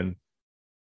Roman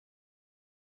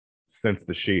since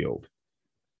the Shield.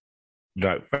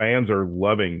 That fans are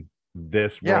loving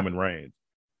this Roman Reigns,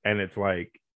 and it's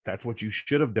like that's what you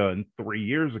should have done 3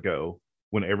 years ago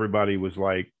when everybody was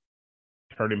like,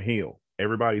 turn him heel.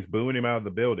 Everybody's booing him out of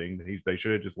the building. They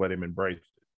should have just let him embrace it.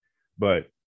 But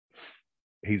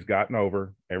he's gotten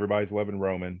over. Everybody's loving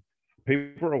Roman.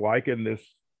 People are liking this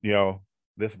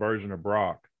version of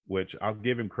Brock, which I'll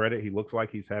give him credit. He looks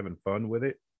like he's having fun with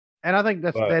it. And I think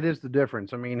that is the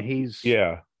difference. I mean, he's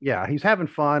having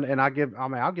fun, and I'll give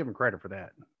him credit for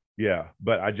that. Yeah,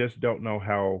 but I just don't know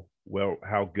how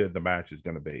good the match is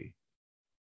going to be.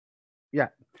 Yeah,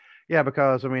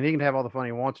 because I mean, he can have all the fun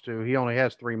he wants to. He only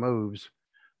has 3 moves,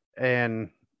 and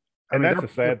that's a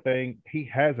sad thing. He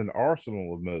has an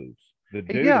arsenal of moves. The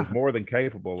dude is more than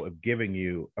capable of giving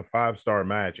you a 5-star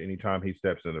match anytime he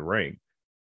steps in the ring.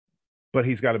 But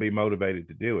he's got to be motivated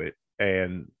to do it.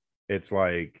 And it's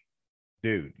like,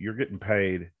 dude, you're getting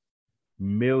paid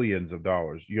millions of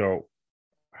dollars.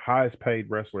 Highest paid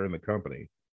wrestler in the company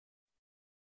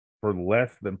for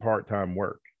less than part-time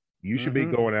work. You should be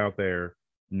going out there,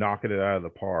 knocking it out of the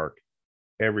park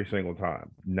every single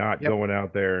time, not going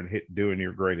out there and doing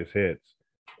your greatest hits.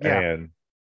 Yeah. And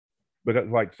because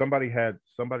like somebody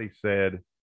said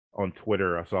on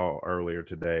Twitter, I saw earlier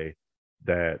today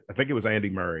that I think it was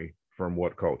Andy Murray from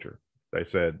What Culture. He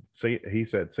said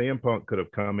CM Punk could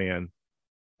have come in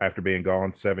after being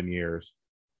gone 7 years,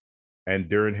 and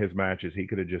during his matches he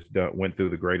could have just went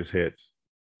through the greatest hits,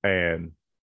 and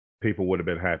people would have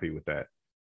been happy with that.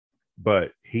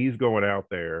 But he's going out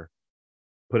there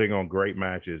putting on great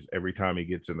matches every time he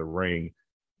gets in the ring,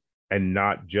 and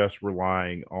not just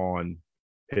relying on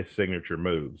his signature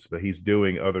moves, but he's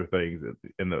doing other things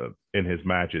in his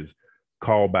matches,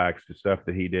 callbacks to stuff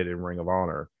that he did in Ring of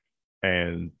Honor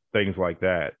and things like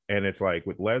that. And it's like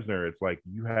with Lesnar, it's like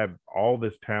you have all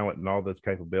this talent and all this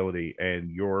capability, and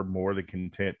you're more than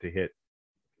content to hit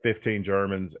 15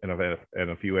 Germans and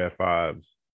a few F5s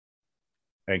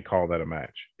and call that a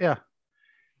match. Yeah.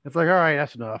 It's like, all right,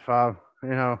 that's enough. Have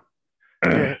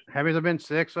there been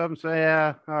 6 of them? Say,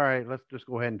 yeah, all right, let's just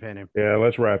go ahead and pin him. Yeah,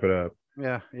 let's wrap it up.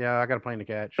 Yeah, I got a plane to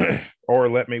catch. Or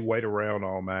let me wait around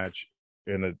all match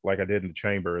like I did in the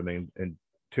chamber, and then in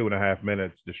 2.5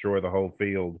 minutes destroy the whole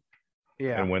field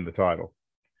and win the title.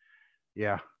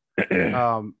 Yeah.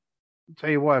 Tell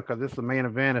you what, because this is the main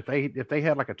event. If they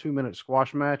had like a 2-minute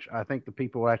squash match, I think the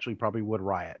people actually probably would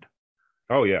riot.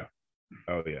 Oh yeah.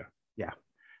 Yeah.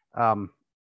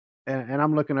 And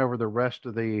I'm looking over the rest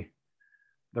of the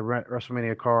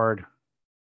WrestleMania card,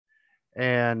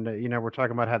 and we're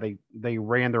talking about how they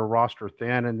ran their roster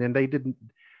thin, and then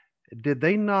did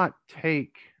they not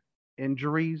take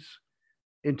injuries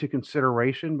into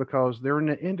consideration, because they're in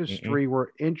an industry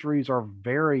where injuries are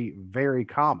very, very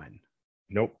common.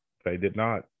 Nope, they did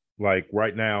not. like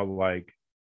right now, like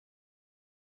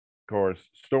of course,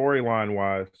 storyline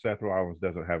wise, Seth Rollins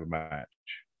doesn't have a match.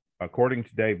 According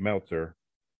to Dave Meltzer,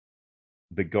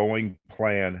 the going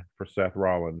plan for Seth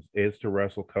Rollins is to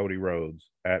wrestle Cody Rhodes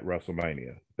at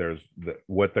WrestleMania.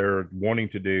 What they're wanting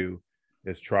to do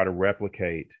is try to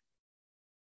replicate.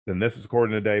 And this is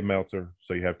according to Dave Meltzer,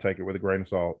 so you have to take it with a grain of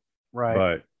salt. Right.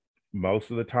 But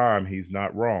most of the time, he's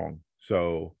not wrong.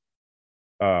 So,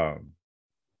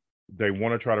 they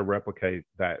want to try to replicate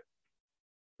that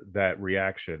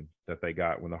reaction that they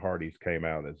got when the Hardys came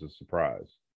out as a surprise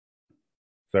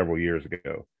several years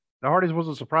ago. The Hardys was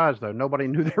a surprise though. Nobody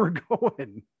knew they were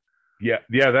going. Yeah,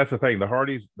 that's the thing. The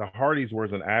Hardys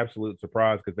was an absolute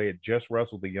surprise because they had just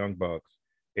wrestled the Young Bucks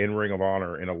in Ring of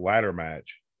Honor in a ladder match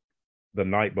the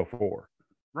night before.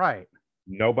 Right.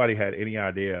 Nobody had any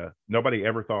idea. Nobody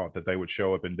ever thought that they would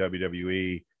show up in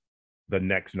WWE the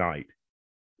next night,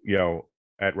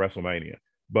 at WrestleMania.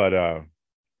 But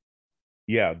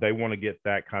yeah, they want to get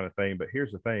that kind of thing. But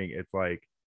here's the thing: it's like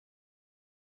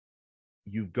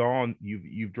you've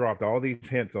dropped all these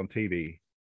hints on TV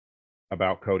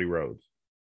about Cody Rhodes.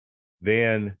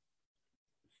 Then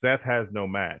Seth has no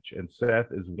match, and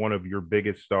Seth is one of your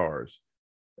biggest stars,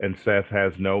 and Seth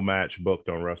has no match booked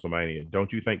on WrestleMania.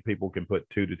 Don't you think people can put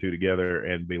 2 to 2 together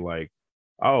and be like,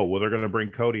 oh, well, they're going to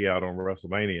bring Cody out on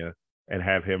WrestleMania and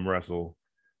have him wrestle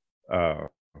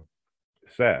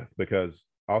Seth? Because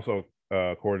also,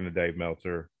 according to Dave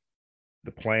Meltzer,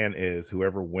 the plan is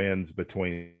whoever wins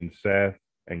between Seth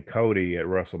and Cody at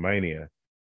WrestleMania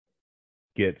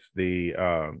gets the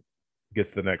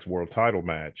next world title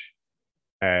match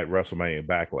at WrestleMania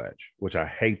Backlash, which I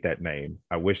hate that name.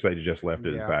 I wish they'd just left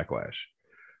it as Backlash.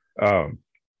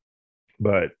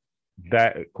 But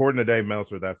that, according to Dave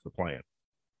Meltzer, that's the plan.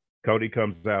 Cody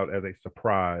comes out as a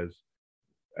surprise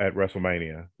at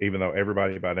WrestleMania, even though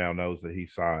everybody by now knows that he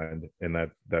signed and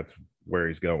that's where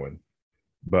he's going.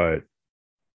 But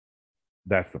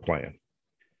that's the plan.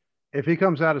 If he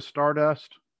comes out of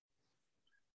Stardust,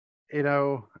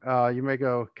 you may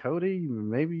go, Cody,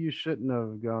 maybe you shouldn't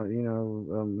have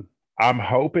gone, I'm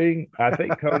hoping. I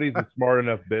think Cody's a smart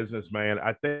enough businessman.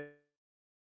 I think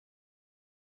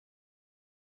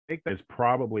it's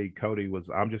probably Cody was,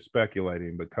 I'm just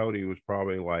speculating, but Cody was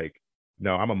probably like,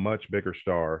 no, I'm a much bigger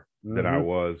star than I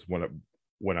was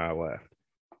when I left.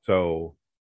 So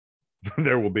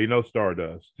there will be no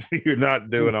Stardust. You're not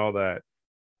doing all that,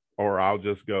 or I'll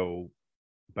just go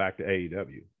back to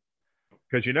AEW.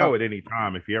 Because at any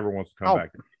time, if he ever wants to come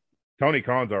back, Tony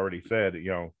Khan's already said,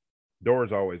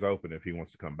 doors always open if he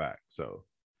wants to come back. So,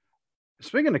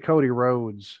 speaking of Cody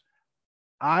Rhodes,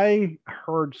 I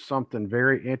heard something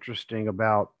very interesting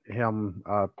about him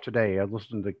today. I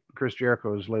listened to Chris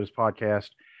Jericho's latest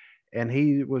podcast, and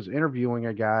he was interviewing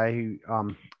a guy who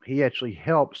he actually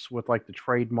helps with like the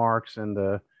trademarks and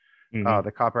the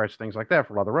copyrights, things like that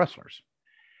for a lot of the wrestlers.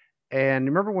 And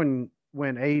remember when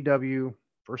AEW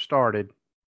first started,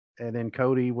 and then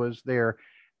Cody was there,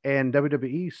 and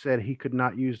WWE said he could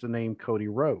not use the name Cody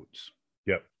Rhodes.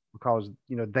 Yep. Because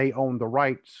they own the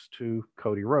rights to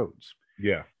Cody Rhodes.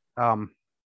 Yeah.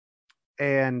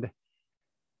 And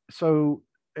so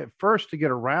at first, to get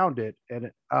around it,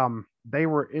 and they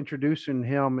were introducing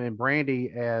him and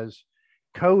Brandy as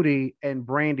Cody and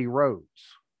Brandy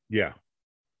Rhodes. Yeah.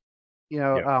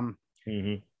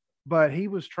 But he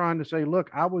was trying to say,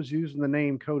 look, I was using the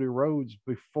name Cody Rhodes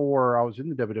before I was in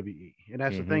the WWE. And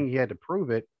that's the thing, he had to prove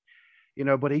it,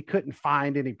 but he couldn't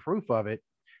find any proof of it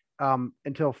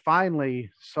until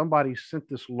finally somebody sent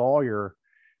this lawyer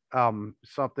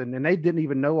something, and they didn't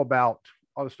even know about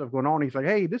all the stuff going on. He's like,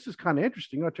 hey, this is kind of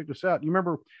interesting. Check this out. You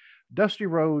remember Dusty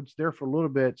Rhodes there for a little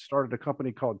bit started a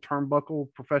company called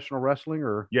Turnbuckle Professional Wrestling,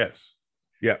 or yes.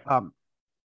 Yeah.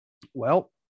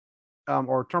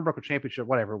 Or Turnbuckle Championship,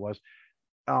 whatever it was.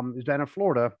 Is down in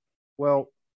Florida. Well,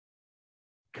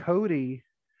 Cody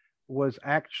was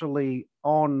actually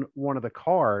on one of the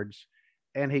cards,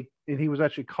 and he was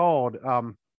actually called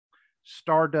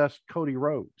Stardust Cody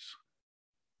Rhodes.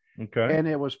 Okay. And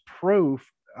it was proof.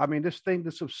 I mean, this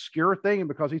obscure thing,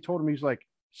 because he told him, he's like,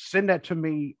 send that to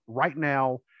me right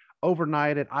now,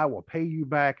 overnight it. I will pay you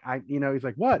back. He's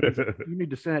like, what? He's like, you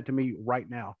need to send it to me right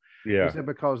now. Yeah. He said,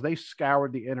 because they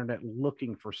scoured the internet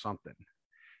looking for something.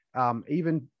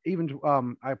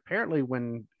 Apparently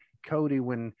when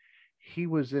he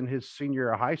was in his senior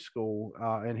year of high school,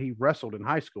 and he wrestled in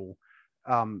high school,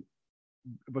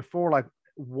 before like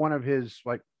one of his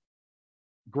like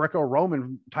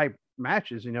Greco-Roman type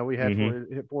matches, we had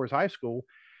for his high school,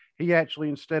 he actually,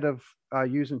 instead of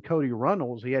using Cody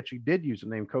Runnels, he actually did use the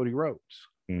name Cody Rhodes.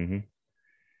 Mm-hmm.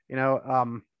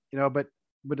 But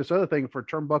But this other thing for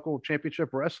Turnbuckle Championship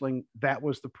Wrestling, that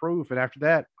was the proof. And after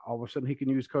that, all of a sudden he can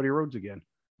use Cody Rhodes again.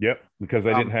 Yep, because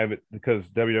they didn't Um, have it because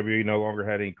WWE no longer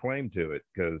had any claim to it.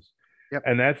 Because, yep.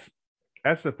 and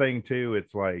that's the thing too.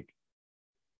 It's like,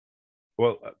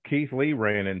 well, Keith Lee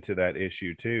ran into that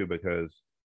issue too because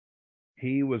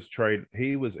he was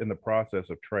in the process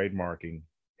of trademarking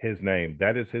his name.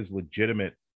 That is his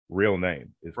legitimate real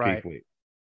name is Right. Keith Lee.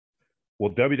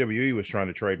 Well, WWE was trying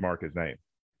to trademark his name,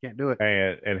 Can't do it.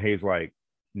 and he's like,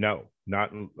 no,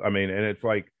 not. I mean, and it's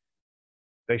like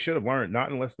they should have learned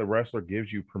not unless the wrestler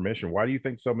gives you permission. Why do you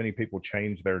think so many people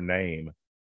change their name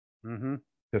Mm-hmm.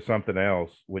 to something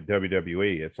else with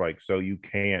WWE? It's like so you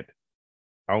can't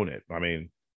own it. I mean,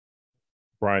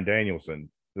 Brian Danielson,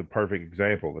 the perfect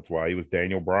example. That's why he was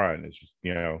Daniel Bryan. It's just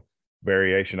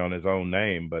variation on his own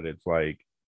name, but it's like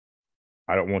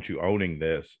I don't want you owning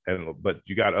this. And but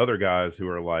you got other guys who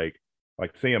are like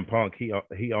CM Punk.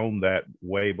 He owned that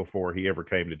way before he ever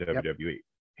came to Yep. WWE.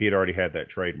 He had already had that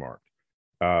trademarked.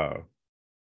 Uh,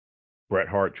 Bret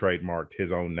Hart trademarked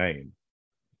his own name,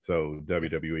 so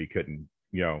WWE couldn't,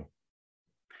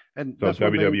 And so that's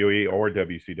one thing. WWE or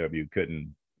WCW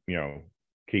couldn't,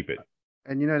 keep it.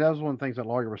 And that was one of the things that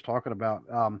lawyer was talking about.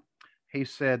 He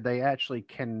said they actually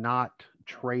cannot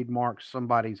trademark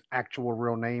somebody's actual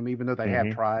real name, even though they have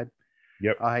Mm-hmm. tried.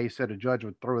 Yep. He said a judge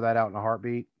would throw that out in a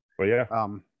heartbeat. Well, yeah.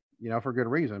 For good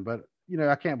reason. But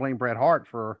I can't blame Bret Hart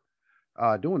for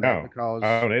doing that No, because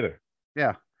I don't either.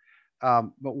 yeah.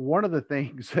 But one of the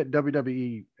things that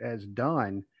WWE has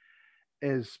done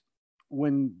is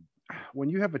when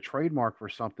you have a trademark for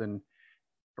something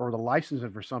or the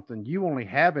licensing for something, you only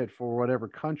have it for whatever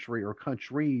country or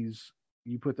countries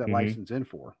you put that Mm-hmm. license in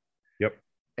for. Yep.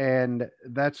 And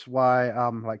that's why,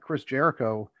 like Chris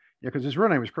Jericho, because his real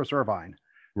name is Chris Irvine,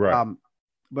 Right.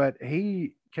 but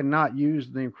he cannot use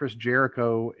the name Chris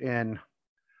Jericho in,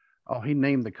 he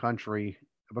named the country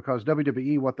because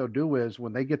WWE, what they'll do is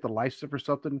when they get the license for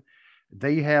something,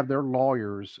 they have their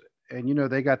lawyers, and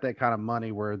they got that kind of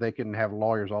money where they can have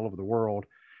lawyers all over the world.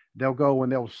 They'll go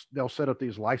and they'll set up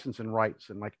these licensing rights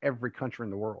in like every country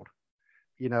in the world,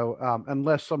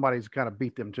 unless somebody's kind of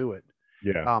beat them to it.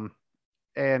 Yeah.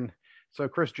 And so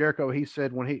Chris Jericho, he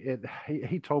said when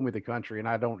he told me the country, and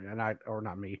I don't, and I or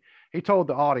not me, he told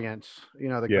the audience,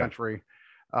 the Yeah. country.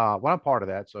 Well, I'm part of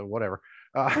that, so whatever.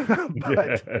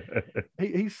 But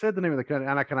he said the name of the country,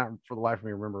 and I cannot for the life of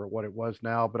me remember what it was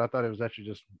now. But I thought it was actually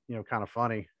just kind of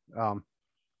funny.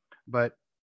 But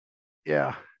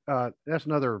yeah, that's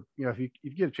another. If you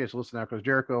get a chance to listen now, because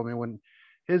Jericho, I mean, when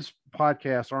his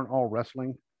podcasts aren't all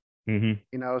wrestling,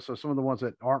 Mm-hmm. so some of the ones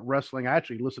that aren't wrestling, I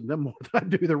actually listen to them more than I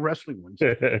do the wrestling ones.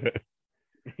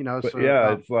 But So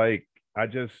yeah, it's like I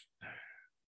just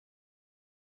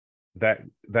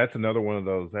that's another one of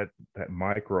those that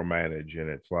micromanage, and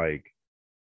it's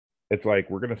like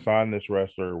we're gonna sign this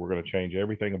wrestler, we're gonna change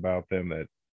everything about them that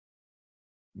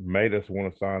made us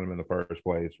want to sign him in the first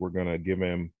place. We're gonna give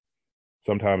him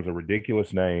sometimes a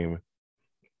ridiculous name,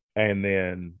 and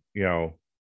then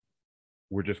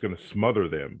we're just going to smother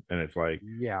them, and it's like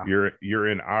yeah, you're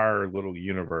in our little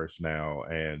universe now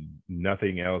and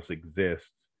nothing else exists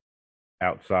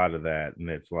outside of that. And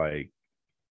it's like,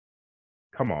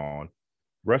 come on,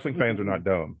 wrestling fans are not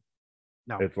dumb.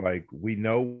 no, It's like we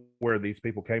know where these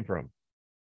people came from,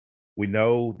 we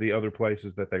know the other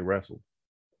places that they wrestled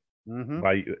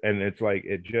by, and it's like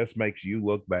it just makes you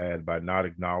look bad by not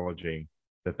acknowledging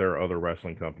that there are other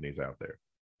wrestling companies out there.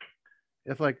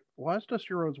 it's like, why is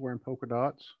Dusty Rhodes wearing polka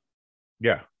dots?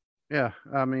 Yeah.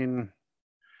 I mean,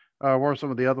 what are some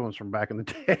of the other ones from back in the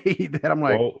day that I'm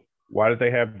like, well, why did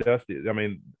they have Dusty? I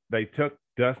mean, they took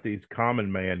Dusty's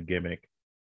common man gimmick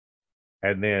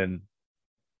and then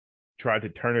tried to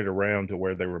turn it around to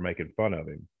where they were making fun of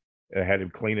him. They had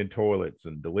him cleaning toilets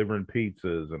and delivering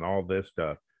pizzas and all this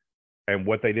stuff. And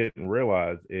what they didn't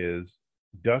realize is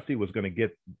Dusty was going to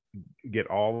get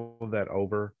all of that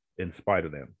over in spite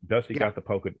of them. Dusty got the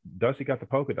polka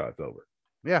dots over.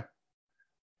 Yeah.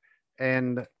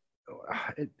 And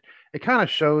it kind of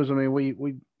shows. I mean, we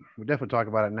definitely talk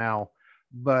about it now,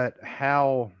 but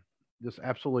how just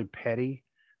absolutely petty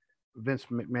Vince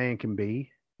McMahon can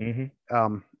be.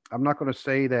 I'm not going to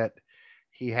say that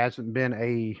he hasn't been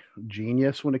a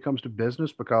genius when it comes to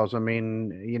business, because I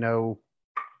mean,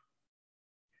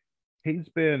 he's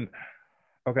been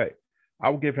okay. I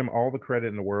will give him all the credit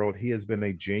in the world. He has been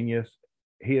a genius.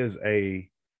 He is a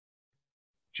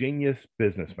genius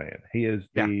businessman. He is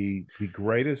the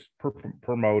greatest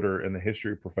promoter in the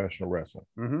history of professional wrestling.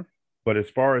 But as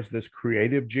far as this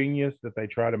creative genius that they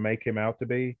try to make him out to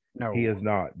be, he is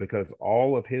not, because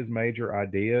all of his major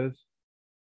ideas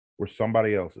were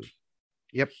somebody else's.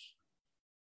 Yep.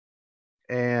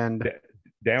 And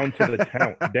down to the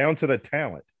talent, down to the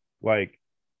talent. Like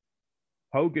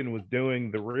Hogan was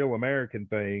doing the Real American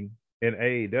thing in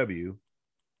AEW.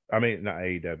 I mean, not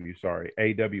AEW, sorry,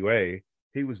 AWA.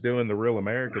 He was doing the Real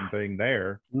American thing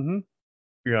there, mm-hmm.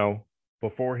 you know,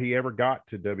 before he ever got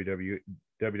to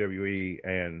WWE,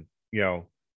 and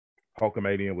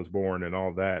Hulkamania was born and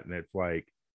all that. And it's like,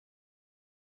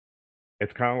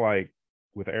 it's kind of like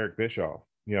with Eric Bischoff.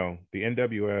 The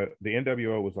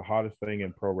NWO was the hottest thing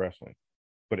in pro wrestling,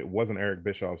 but it wasn't Eric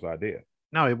Bischoff's idea.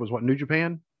 No, it was what, New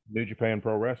Japan? New Japan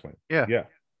Pro Wrestling. Yeah. Yeah.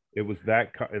 It was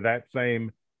that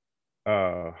same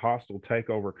hostile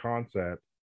takeover concept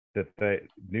that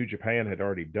New Japan had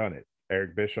already done it.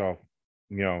 Eric Bischoff,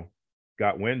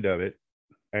 got wind of it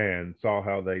and saw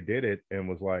how they did it and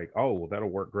was like, oh, well, that'll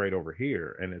work great over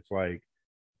here. And it's like,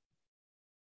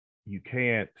 you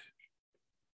can't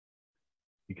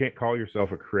call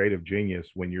yourself a creative genius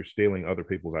when you're stealing other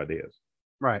people's ideas.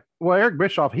 Right. Well, Eric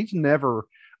Bischoff, he's never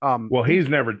he's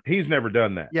never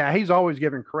done that. Yeah, he's always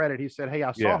given credit. He said, hey,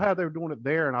 I saw how they were doing it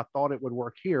there and I thought it would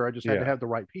work here. I just had to have the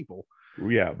right people.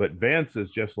 Yeah, but Vince is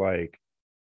just like,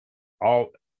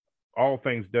 all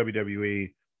things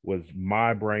WWE was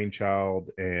my brainchild,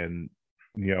 and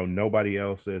nobody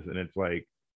else's. And it's like,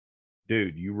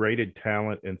 dude, you rated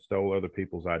talent and stole other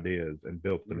people's ideas and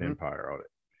built an empire on it.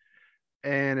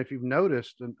 And if you've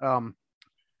noticed, and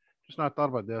just not thought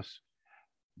about this,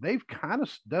 they've kind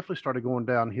of definitely started going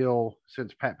downhill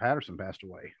since Pat Patterson passed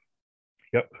away.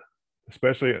 Yep.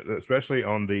 Especially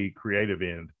on the creative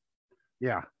end.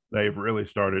 Yeah. They've really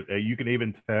started. You can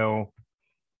even tell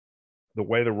the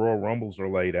way the Royal Rumbles are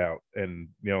laid out, and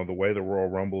the way the Royal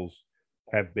Rumbles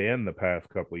have been the past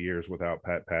couple of years without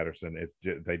Pat Patterson.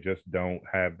 They just don't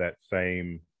have that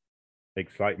same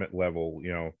excitement level.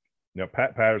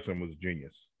 Pat Patterson was a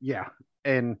genius. Yeah,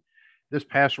 and this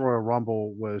past Royal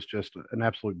Rumble was just an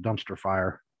absolute dumpster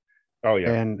fire. Oh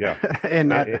yeah, and yeah,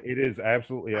 and it is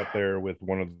absolutely up there with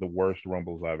one of the worst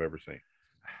Rumbles I've ever seen.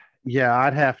 Yeah,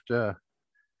 I'd have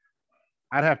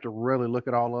to really look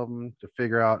at all of them to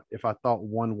figure out if I thought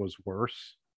one was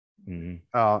worse.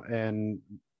 Mm-hmm. And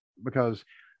because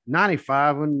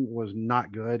 95 one was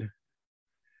not good.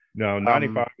 No,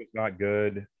 95 was not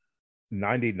good.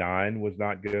 99 was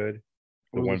not good.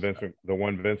 The one Vince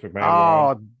McMahon. Oh,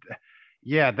 won.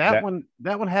 Yeah, that one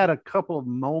had a couple of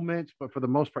moments, but for the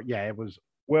most part, yeah, it was.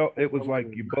 Well, it was like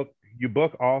you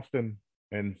book Austin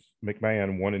and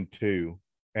McMahon 1 and 2,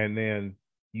 and then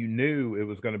you knew it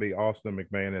was going to be Austin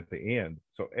McMahon at the end.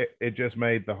 So it just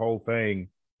made the whole thing,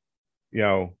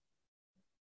 it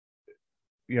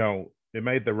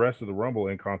made the rest of the Rumble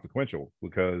inconsequential,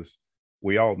 because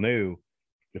we all knew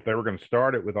if they were going to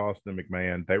start it with Austin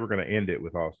McMahon, they were going to end it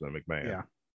with Austin McMahon. Yeah.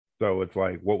 So it's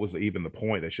like, what was even the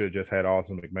point? They should have just had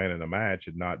Austin McMahon in a match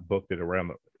and not booked it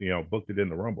around booked it in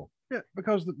the Rumble. Yeah,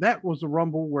 because that was the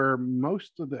Rumble where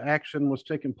most of the action was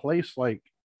taking place, like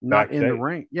not backstage. In the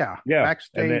ring. Yeah.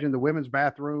 Backstage in the women's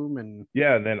bathroom. And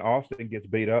then Austin gets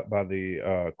beat up by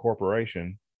the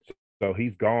corporation. So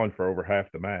he's gone for over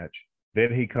half the match.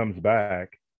 Then he comes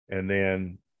back and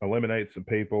then eliminates some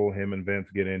people. Him and Vince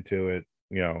get into it,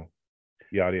 yada,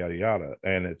 yada, yada.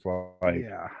 And it's like,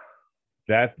 yeah.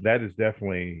 That is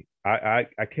definitely, I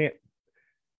can't.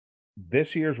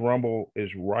 This year's Rumble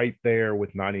is right there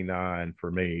with 99 for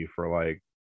me for like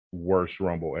worst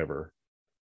Rumble ever.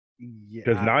 Yeah,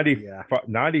 because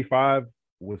 95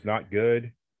 was not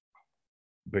good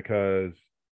because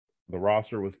the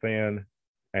roster was thin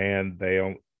and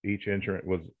each entrant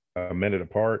was a minute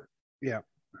apart. Yeah,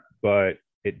 but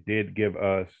it did give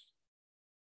us,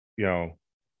 Shawn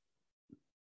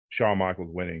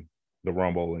Michaels winning the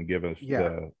Rumble and give us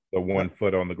the 1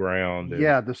 foot on the ground.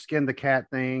 And, the skin the cat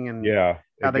thing, and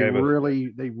how they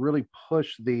really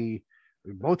push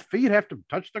both feet have to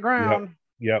touch the ground.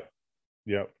 Yep.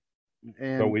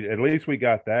 And so at least we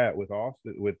got that with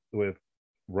Austin with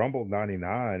Rumble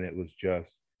 99. It was just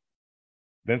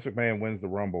Vince McMahon wins the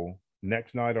Rumble.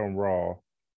 Next night on Raw,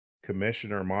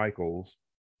 Commissioner Michaels,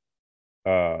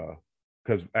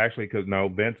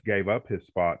 Vince gave up his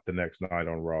spot the next night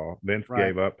on Raw. Vince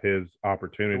gave up his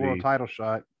opportunity, the world title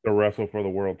shot, to wrestle for the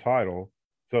world title.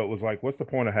 So it was like, what's the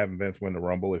point of having Vince win the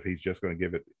Rumble if he's just going to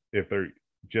give it, if they're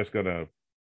just going to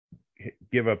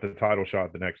give up the title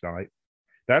shot the next night?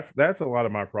 That's a lot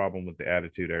of my problem with the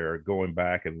Attitude Era. Going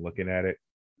back and looking at it,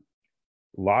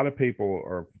 a lot of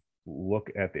people look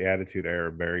at the Attitude Era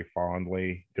very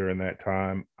fondly during that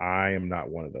time. I am not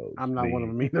one of those. I'm not one of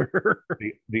them either.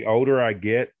 the older I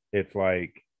get, it's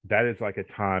like that is like a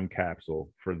time capsule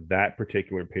for that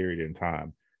particular period in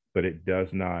time, but it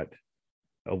does not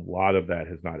a lot of that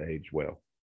has not aged well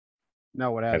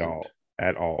No, it at hasn't. all,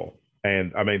 at all.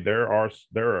 And I mean, there are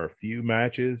a few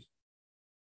matches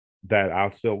that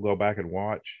I'll still go back and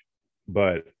watch,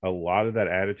 but a lot of that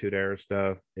Attitude Era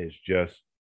stuff is just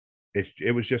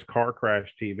it was just car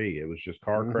crash TV. It was just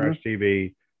car Hmm. crash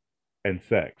TV and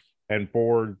sex. And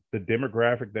for the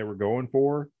demographic they were going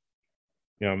for,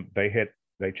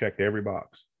 they checked every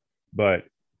box. But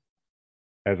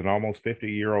as an almost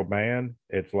 50-year-old man,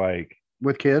 it's like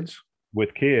With kids.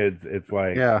 with kids, it's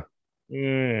like, Yeah.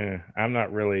 I'm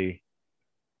not really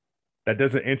that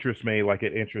doesn't interest me like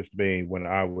it interested me when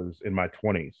I was in my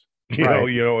 20s.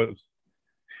 Right. It's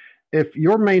If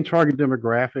your main target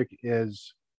demographic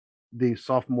is the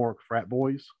sophomore frat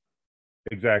boys,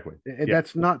 exactly. Yeah.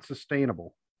 that's not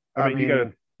sustainable. I I mean,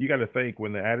 mean, you got to think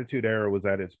when the Attitude Era was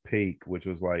at its peak, which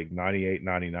was like 98,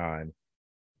 99.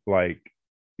 Like,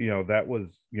 that was,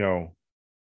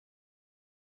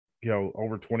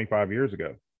 over 25 years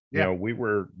ago. yeah, We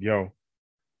were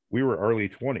early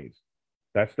 20s.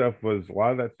 That stuff was a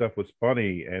lot of that stuff was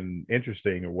funny and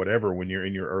interesting or whatever when you're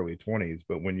in your early 20s,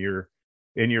 but when you're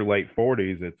in your late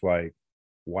 40s, it's like,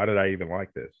 why did I even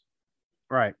like this?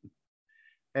 right.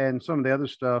 And some of the other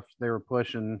stuff they were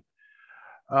pushing,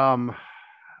 um,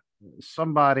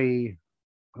 somebody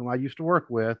whom I used to work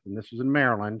with, and this was in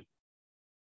Maryland,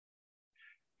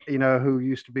 who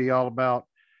used to be all about,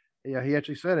 yeah, he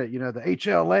actually said it, the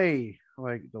HLA,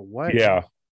 like the what? Yeah,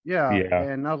 Yeah. yeah,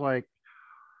 And I was like,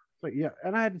 yeah.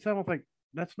 And I had to tell him, I was like,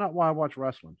 that's not why I watch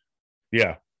wrestling,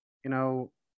 yeah. you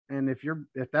know. And if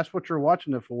that's what you're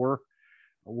watching it for,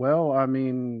 well, I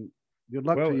mean, good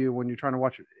luck to Well, you when you're trying to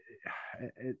watch it.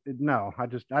 No, well,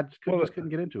 just couldn't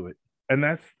get into it. and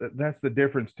that's the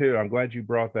difference too. I'm glad you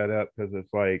brought that up because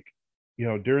it's like,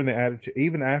 during the attitude,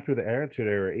 even after the Attitude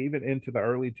Era, even into the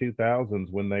early 2000s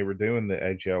when they were doing the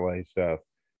HLA stuff,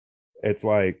 it's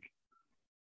like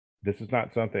this is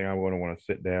not something I want to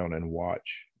sit down and watch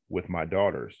with my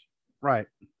daughters. Right.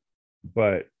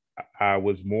 But I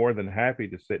was more than happy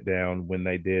to sit down when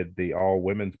they did the all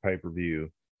women's pay per view.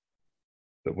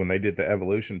 But when they did the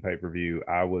Evolution pay per view,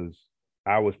 I was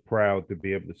proud to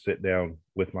be able to sit down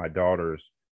with my daughters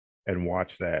and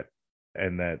watch that,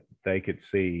 and that they could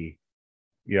see,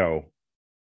 you know,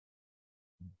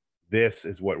 this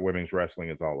is what women's wrestling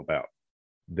is all about.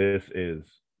 This is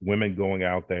women going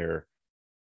out there,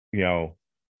 you know,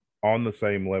 on the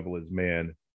same level as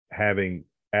men, having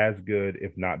as good,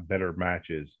 if not better,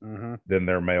 matches Mm-hmm. than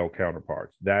their male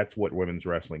counterparts. That's what women's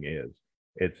wrestling is.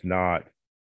 It's not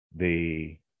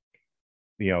the,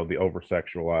 the over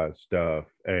sexualized stuff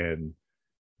and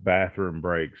bathroom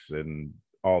breaks and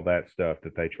all that stuff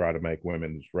that they try to make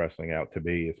women's wrestling out to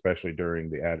be, especially during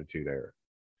the Attitude Era.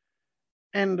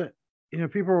 And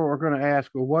people are going to ask,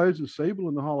 well, why is it Sable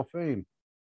in the Hall of Fame?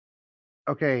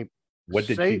 Okay, What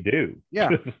did she do? yeah.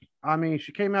 I mean,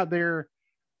 she came out there.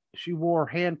 She wore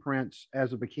handprints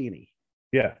as a bikini,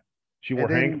 Yeah, she and wore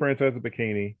then handprints as a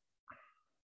bikini.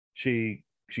 She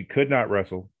could not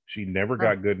wrestle. She never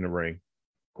right, got good in the ring.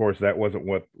 Of course, that wasn't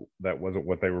what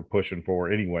they were pushing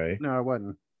for anyway. no, it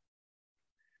wasn't.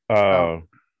 Uh, Uh,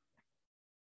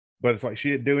 but it's like she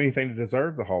didn't do anything to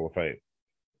deserve the Hall of Fame.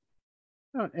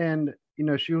 and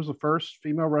she was the first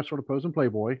female wrestler to pose in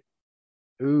Playboy.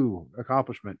 Ooh,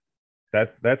 accomplishment.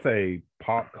 That's a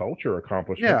pop culture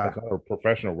accomplishment. Yeah, That's not a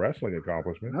professional wrestling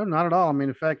accomplishment. no, not at all. I mean,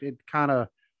 in fact, it kind of,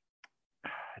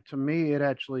 to me, it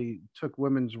actually took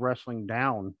women's wrestling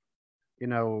down,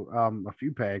 a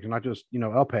few pegs, not just,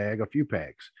 a peg, a few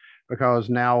pegs, because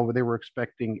now they were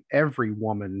expecting every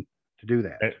woman to do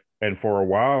that. And for a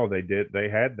while they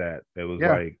had that. Yeah,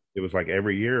 It was like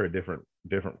every year a different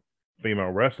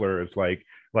female wrestler. It's like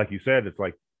you said, it's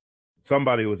like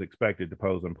somebody was expected to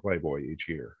pose in Playboy each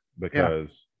year yeah. because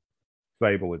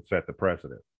Sable had set the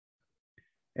precedent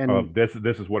And of this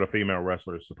is what a female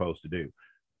wrestler is supposed to do.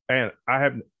 And I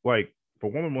have like if a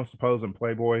woman wants to pose in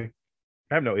Playboy,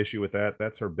 I have no issue with that.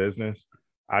 That's her business.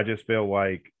 I just feel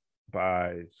like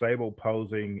by Sable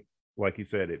posing, like you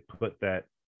said, it put that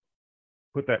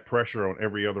pressure on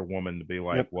every other woman to be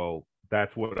like, yep, well,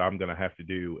 that's what I'm going to have to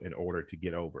do in order to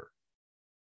get over.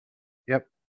 yep.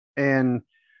 And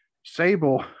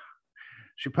Sable,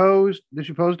 she posed, then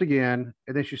she posed again,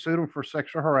 and then she sued him for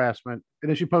sexual harassment, and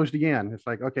then she posed again. It's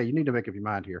like, okay, you need to make up your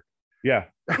mind here. Yeah.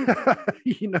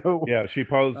 you know, Yeah. She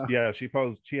posed. uh, Yeah. She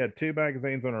posed. She had two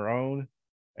magazines on her own.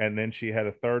 And then she had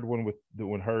a third one with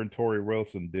when her and Tori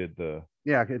Wilson did the.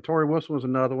 yeah. Tori Wilson was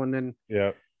another one. Then,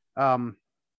 Yeah. and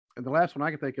the last one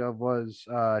I could think of was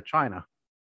China.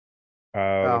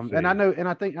 Let's And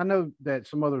see. I know that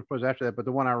some others posed after that, but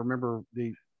the one I remember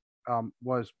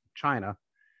was China.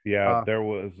 Yeah. Uh, There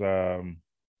was.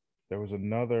 there was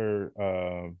another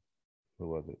who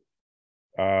was it?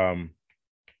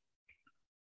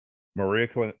 Maria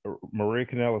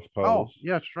Kanellis Oh, posed.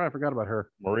 yeah, that's right. I forgot about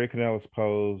her. Maria Kanellis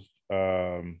posed.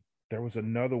 There was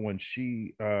another one.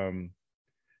 She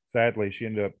sadly she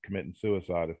ended up committing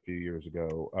suicide a few years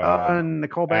ago.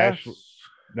 Nicole Bass. Ashley,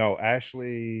 no,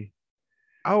 Ashley.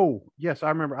 Oh, yes, I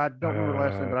remember. I don't remember her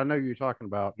last name, but I know who you're talking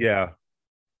about. Yeah,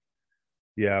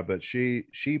 yeah, but she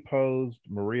posed.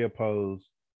 Maria posed.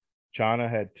 China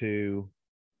had two.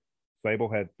 Sable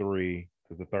had three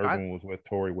because the third one was with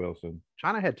Tori Wilson.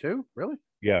 China had two, really?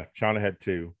 Yeah, China had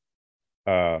two.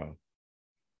 And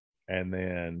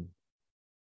then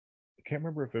I can't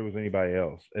remember if it was anybody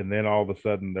else. And then all of a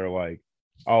sudden they're like,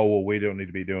 "Oh well, we don't need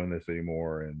to be doing this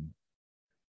anymore," and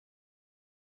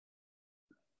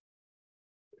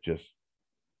just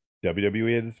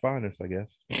WWE at its finest, I guess.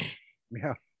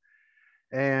 Yeah.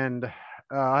 And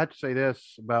I have to say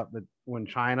this about when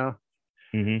China.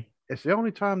 Mm-hmm. It's the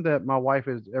only time that my wife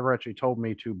has ever actually told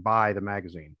me to buy the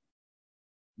magazine.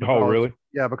 Oh, really?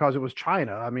 Yeah, because it was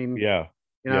China. I mean, yeah,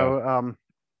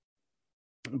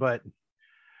 but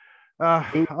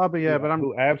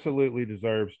who absolutely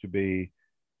deserves to be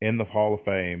in the Hall of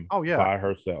Fame. Oh, yeah. By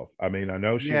herself. I mean, I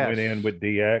know she went in with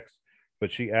DX,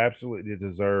 but she absolutely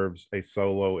deserves a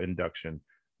solo induction.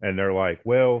 And they're like,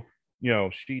 well,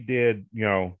 she did,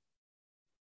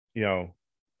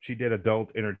 she did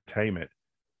adult entertainment.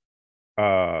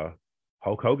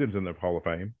 Hulk Hogan's in the Hall of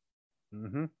Fame.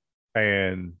 Mm-hmm.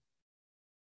 And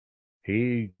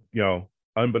he,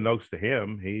 unbeknownst to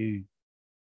him, he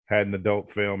had an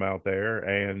adult film out there,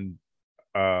 and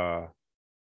for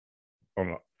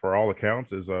all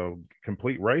accounts is a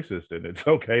complete racist, and it's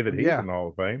okay that he's in the Hall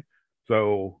of Fame.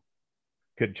 So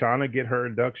could China get her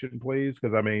induction, please?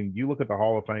 Because I mean, you look at the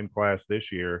Hall of Fame class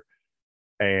this year,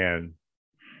 and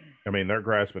I mean, they're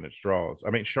grasping at straws. I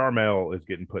mean, Sharmell is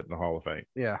getting put in the Hall of Fame.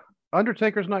 Yeah.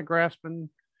 Undertaker's not grasping.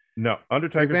 No,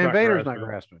 Undertaker's Van Vader's not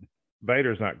grasping.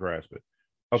 Vader's not grasping.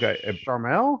 Okay.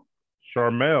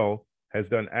 Sharmell has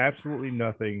done absolutely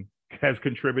nothing, has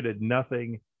contributed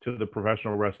nothing to the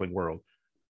professional wrestling world.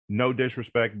 No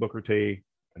disrespect, Booker T.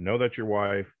 I know that's your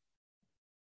wife,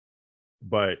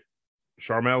 but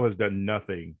Sharmell has done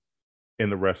nothing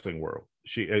in the wrestling world.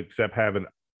 Except having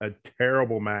a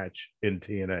terrible match in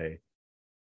TNA.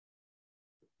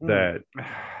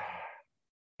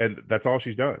 And that's all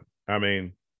she's done. I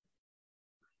mean,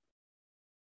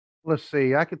 let's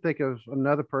see. I could think of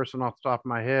another person off the top of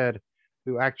my head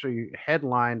who actually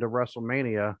headlined a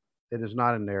WrestleMania that is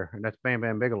not in there, and that's Bam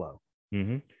Bam Bigelow.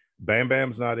 Mm-hmm. Bam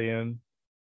Bam's not in.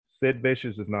 Sid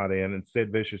Vicious is not in, and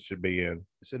Sid Vicious should be in.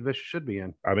 Sid Vicious should be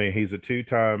in. I mean, he's a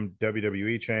two-time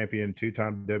WWE champion,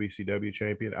 two-time WCW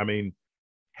champion. I mean,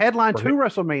 headline two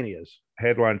WrestleManias.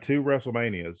 Headline two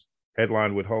WrestleManias.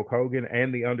 Headline with Hulk Hogan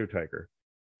and The Undertaker.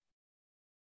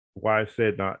 Why is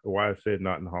Sid not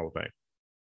in the Hall of Fame?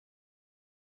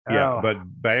 Yeah, but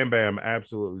Bam Bam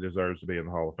absolutely deserves to be in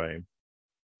the Hall of Fame.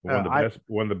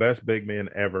 One of the best big men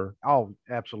ever. Oh,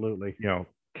 absolutely.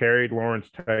 Carried Lawrence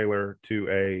Taylor to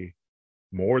a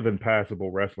more than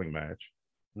passable wrestling match.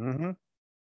 Mm-hmm.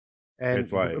 And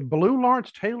it's like blew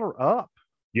Lawrence Taylor up.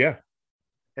 Yeah.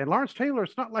 And Lawrence Taylor,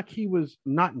 it's not like he was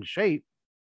not in shape.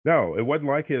 No, it wasn't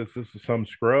like this is some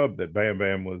scrub that Bam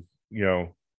Bam was,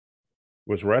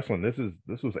 was wrestling. This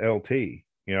was LT,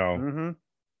 Mm-hmm.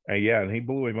 And he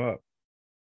blew him up.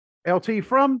 LT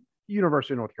from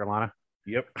University of North Carolina.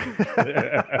 Yep.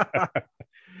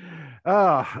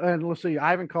 And let's see,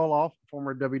 Ivan Koloff,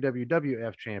 former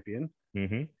WWF champion,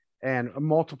 mm-hmm. and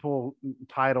multiple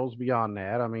titles beyond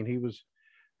that. I mean, he was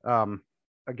a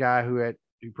guy who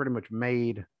pretty much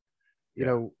made,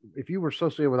 if you were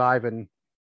associated with Ivan,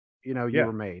 you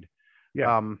were made.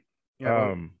 Yeah.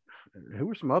 Who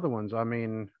were some other ones? I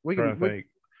mean, think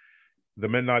the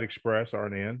Midnight Express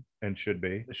aren't in and should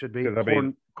be. It should be.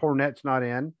 Cornette's not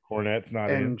in. Cornette's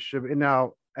not in. Should be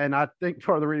now. And I think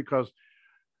for the reason because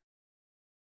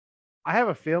I have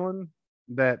a feeling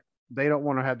that they don't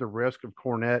want to have the risk of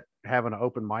Cornette having an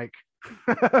open mic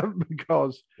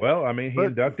because. Well, I mean, he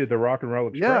inducted the Rock and Roll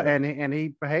Express. Yeah, and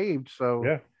he behaved so.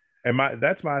 Yeah, and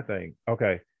that's my thing.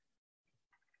 Okay,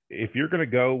 if you're going to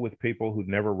go with people who've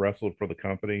never wrestled for the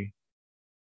company,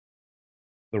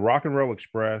 the Rock and Roll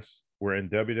Express were in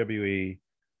WWE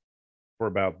for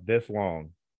about this long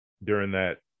during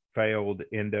that failed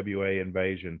NWA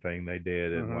invasion thing they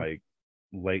did in like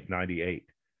late '98.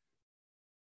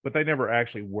 But they never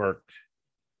actually worked.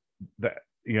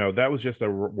 That was just a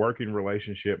working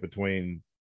relationship between,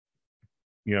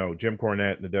 Jim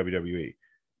Cornette and the WWE.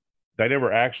 They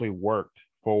never actually worked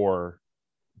for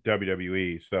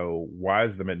WWE. So why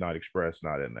is the Midnight Express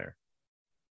not in there?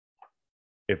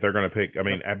 if they're going to pick. I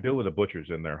mean, Abdullah the Butcher's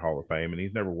in their Hall of Fame, and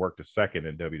he's never worked a second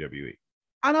in WWE.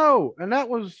 I know, and that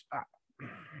was,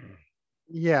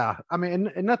 yeah. I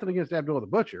mean, and nothing against Abdullah the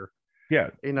Butcher, Yeah,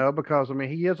 because I mean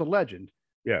he is a legend,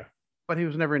 yeah, but he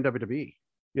was never in WWE.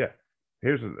 yeah.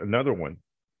 Here's another one.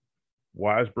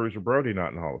 Why is Bruiser Brody not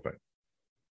in the Hall of Fame?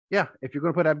 Yeah, if you're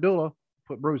going to put Abdullah,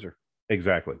 put Bruiser.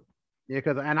 Exactly. Yeah,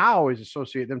 because and I always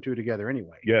associate them two together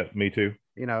anyway. Yeah, me too.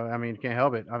 I mean, can't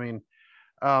help it. I mean,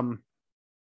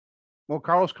 well,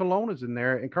 Carlos Colon is in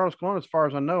there, and Carlos Colon, as far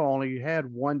as I know, only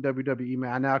had one WWE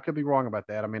match. Now I could be wrong about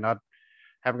that. I mean, I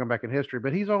haven't gone back in history,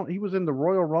 but he was in the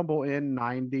Royal Rumble in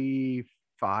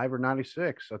 '95 or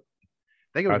 '96. I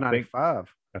think it was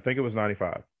 '95. I think it was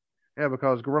 '95. Yeah,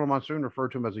 because Gorilla Monsoon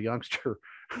referred to him as a youngster.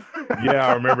 Yeah,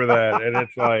 I remember that, and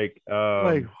it's like,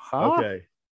 huh? Okay,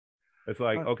 it's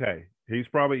like, okay, he's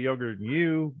probably younger than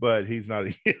you, but he's not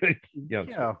a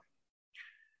youngster. Yeah.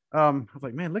 I was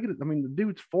like, man, look at it. I mean, the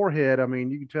dude's forehead. I mean,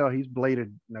 you can tell he's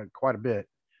bladed quite a bit.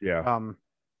 Yeah.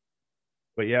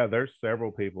 But yeah, there's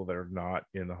several people that are not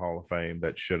in the Hall of Fame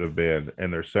that should have been,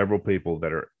 and there's several people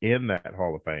that are in that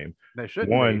Hall of Fame. They should.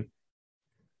 One,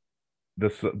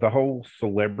 the whole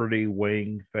celebrity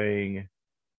wing thing.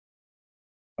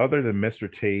 Other than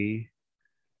Mr. T,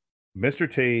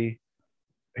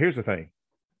 here's the thing.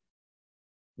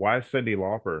 Why is Cyndi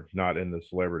Lauper not in the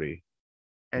celebrity?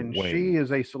 And wing? She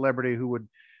is a celebrity who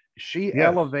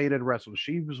elevated wrestling.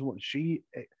 She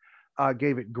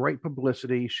gave it great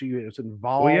publicity. She was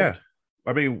involved. Well, yeah.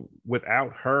 I mean,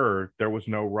 without her, there was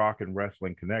no rock and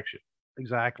wrestling connection.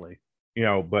 Exactly.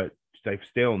 But they've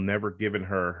still never given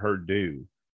her due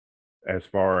as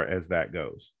far as that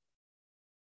goes.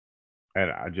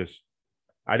 And I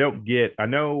don't get. I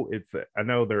know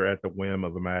they're at the whim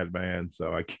of a madman,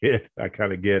 so I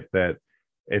kind of get that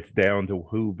it's down to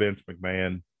who Vince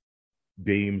McMahon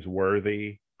deems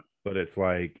worthy, but it's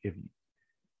like, if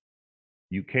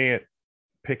you can't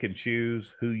pick and choose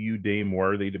who you deem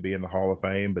worthy to be in the Hall of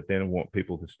Fame, but then want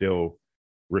people to still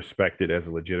respect it as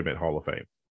a legitimate Hall of Fame.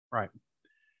 Right.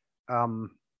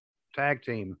 Tag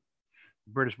team,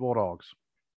 British Bulldogs.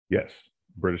 Yes,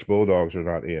 British Bulldogs are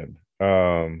not in.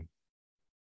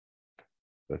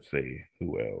 Let's see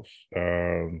who else.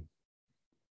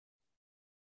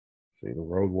 See, the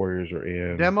Road Warriors are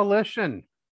in. Demolition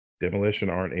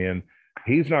aren't in.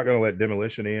 He's not going to let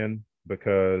Demolition in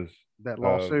because that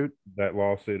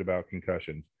lawsuit about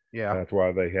concussions. Yeah, that's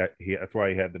why that's why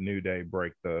he had the New Day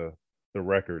break the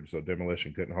record, so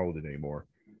Demolition couldn't hold it anymore.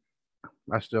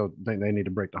 I still think they need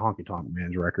to break the Honky Tonk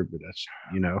Man's record, but that's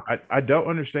I don't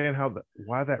understand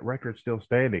why that record's still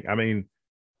standing. I mean,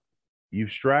 you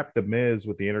strapped the Miz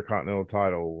with the Intercontinental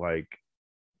title like,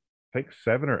 I think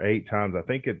 7 or 8 times. I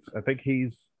think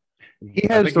he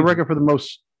has the record for the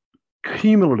most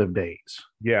cumulative days.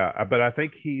 Yeah, but I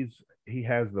think he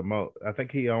has the most. I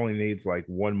think he only needs like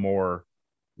one more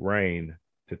reign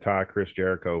to tie Chris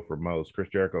Jericho for most. Chris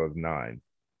Jericho is 9.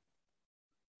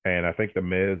 And I think the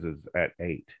Miz is at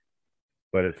 8.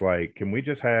 But it's like, can we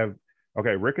just have,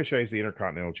 okay, Ricochet's the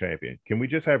Intercontinental Champion. Can we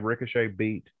just have Ricochet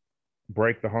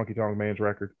break the Honky Tonk Man's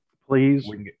record? Please.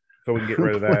 So we can get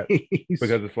rid of that.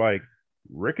 Because it's like,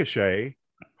 Ricochet,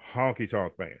 Honky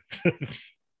Tonk Man.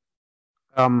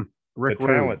 Rick the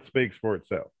talent speaks for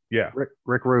itself. Yeah.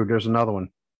 Rick Rude, there's another one.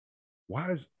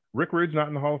 Why is Rick Rude's not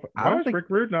in the Hall of Fame? Why is Rick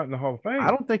Rude not in the Hall of Fame? I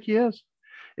don't think he is.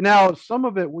 Now, some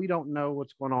of it, we don't know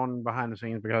what's going on behind the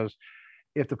scenes, because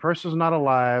if the person's not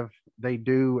alive, they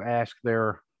do ask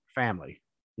their family.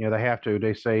 They have to.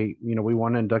 They say, we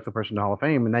want to induct the person in the Hall of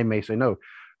Fame, and they may say no.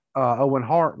 Owen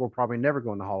Hart will probably never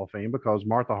go in the Hall of Fame because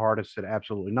Martha Hart has said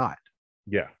absolutely not.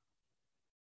 Yeah.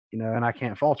 And I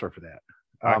can't fault her for that.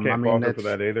 I can't fault her for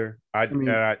that either. I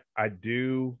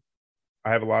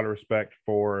have a lot of respect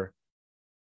for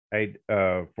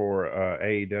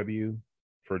AEW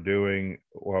for doing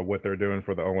what they're doing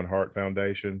for the Owen Hart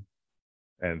Foundation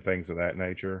and things of that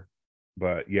nature.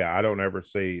 But yeah, I don't ever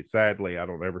see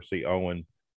Owen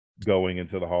going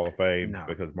into the Hall of Fame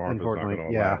because Martha's not going to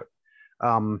allow it.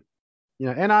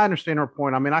 And I understand her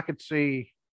point. I mean, I could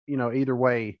see, either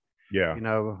way. Yeah.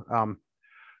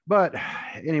 But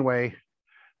anyway,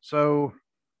 so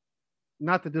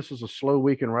not that this is a slow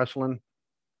week in wrestling.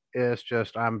 It's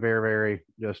just I'm very, very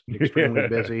just extremely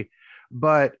busy.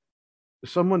 But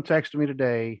someone texted me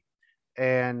today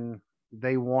and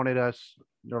they wanted us,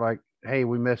 they're like, hey,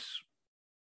 we miss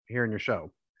hearing your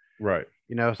show. Right.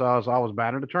 So I was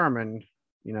bound and determined,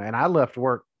 and I left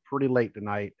work pretty late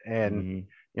tonight, and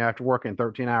after working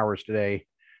 13 hours today,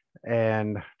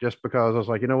 and just because I was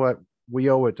like, you know what, we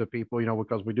owe it to people,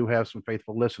 because we do have some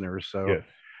faithful listeners. So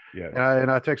yes. And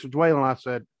I texted Dwayne and I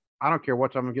said, I don't care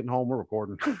what time I'm getting home, we're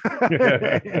recording.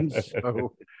 And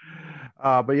so,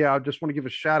 but yeah, I just want to give a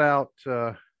shout out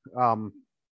to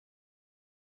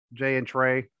Jay and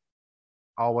Trey,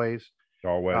 always.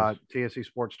 TSC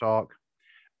Sports Talk.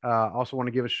 Also want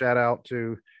to give a shout out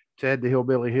to Ted the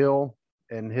Hillbilly Hill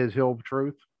and his Hill of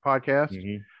Truth podcast.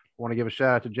 Mm-hmm. Want to give a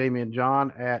shout out to Jamie and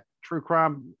John at True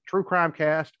Crime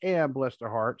Cast and Bless Their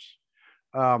Hearts.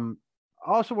 I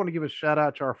also want to give a shout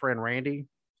out to our friend Randy.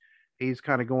 He's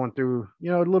kind of going through,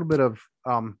 a little bit of,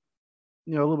 a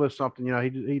little bit of something.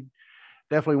 He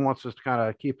definitely wants us to kind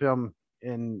of keep him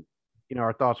in,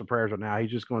 our thoughts and prayers right now.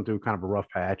 He's just going through kind of a rough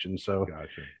patch, and so,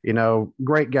 gotcha.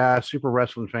 Great guy, super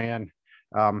wrestling fan.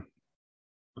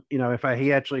 He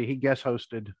guest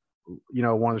hosted,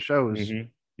 one of the shows. Mm-hmm.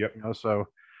 Yep. So,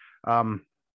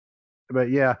 but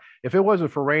yeah, if it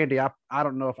wasn't for Randy, I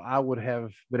don't know if I would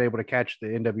have been able to catch the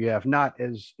NWF, not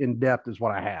as in depth as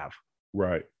what I have.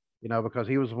 Right. Because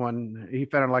he was one, he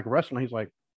found it like wrestling. He's like,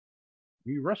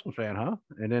 you a wrestling fan, huh?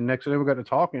 And then next thing we got to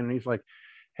talking, and he's like,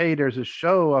 hey, there's this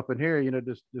show up in here,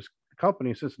 this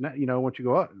company, Cincinnati, once you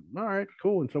go up, all right,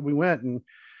 cool. And so we went, and,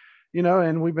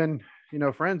 and we've been,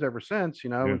 friends ever since, we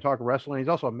talk wrestling. He's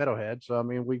also a metalhead. So, I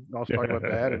mean, we also talk about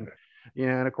that. And,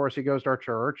 and of course he goes to our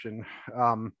church, and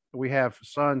we have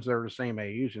sons that are the same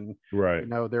age, and, right.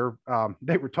 they're,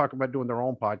 they were talking about doing their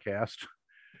own podcast.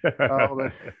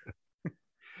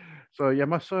 So yeah,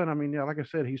 my son, I mean, yeah, like I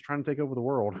said, he's trying to take over the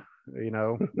world. We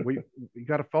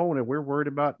got a phone, and we're worried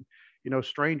about,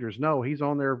 strangers. No, he's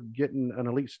on there getting an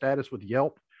elite status with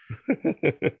Yelp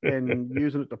and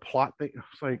using it to plot things.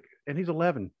 It's like, and he's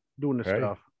 11 doing this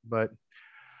stuff. But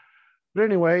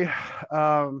anyway,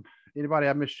 anybody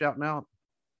I missed shouting out?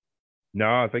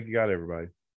 No, I think you got everybody.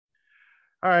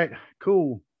 All right,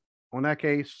 cool. On that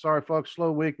case, sorry folks,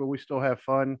 slow week, but we still have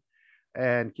fun.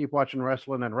 And keep watching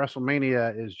wrestling. And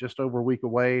WrestleMania is just over a week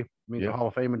away. It means the Hall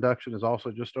of Fame induction is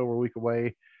also just over a week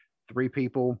away. 2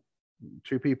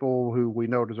 people who we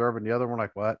know deserve it, and the other one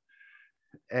like, what?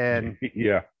 And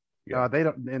they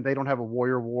don't have a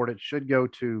Warrior Award. It should go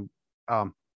to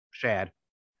Shad.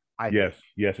 Yes,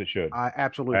 it should. I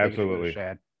absolutely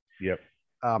Shad. Yep.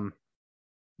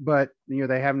 But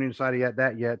they haven't even decided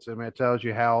yet. So I mean, it tells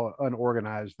you how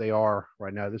unorganized they are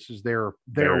right now. This is their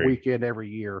weekend every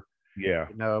year. Yeah.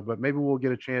 But maybe we'll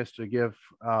get a chance to give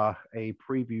a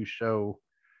preview show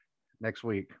next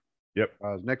week. Yep.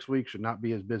 Next week should not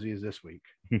be as busy as this week.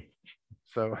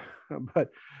 So,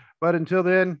 but until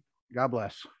then, God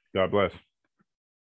bless. God bless.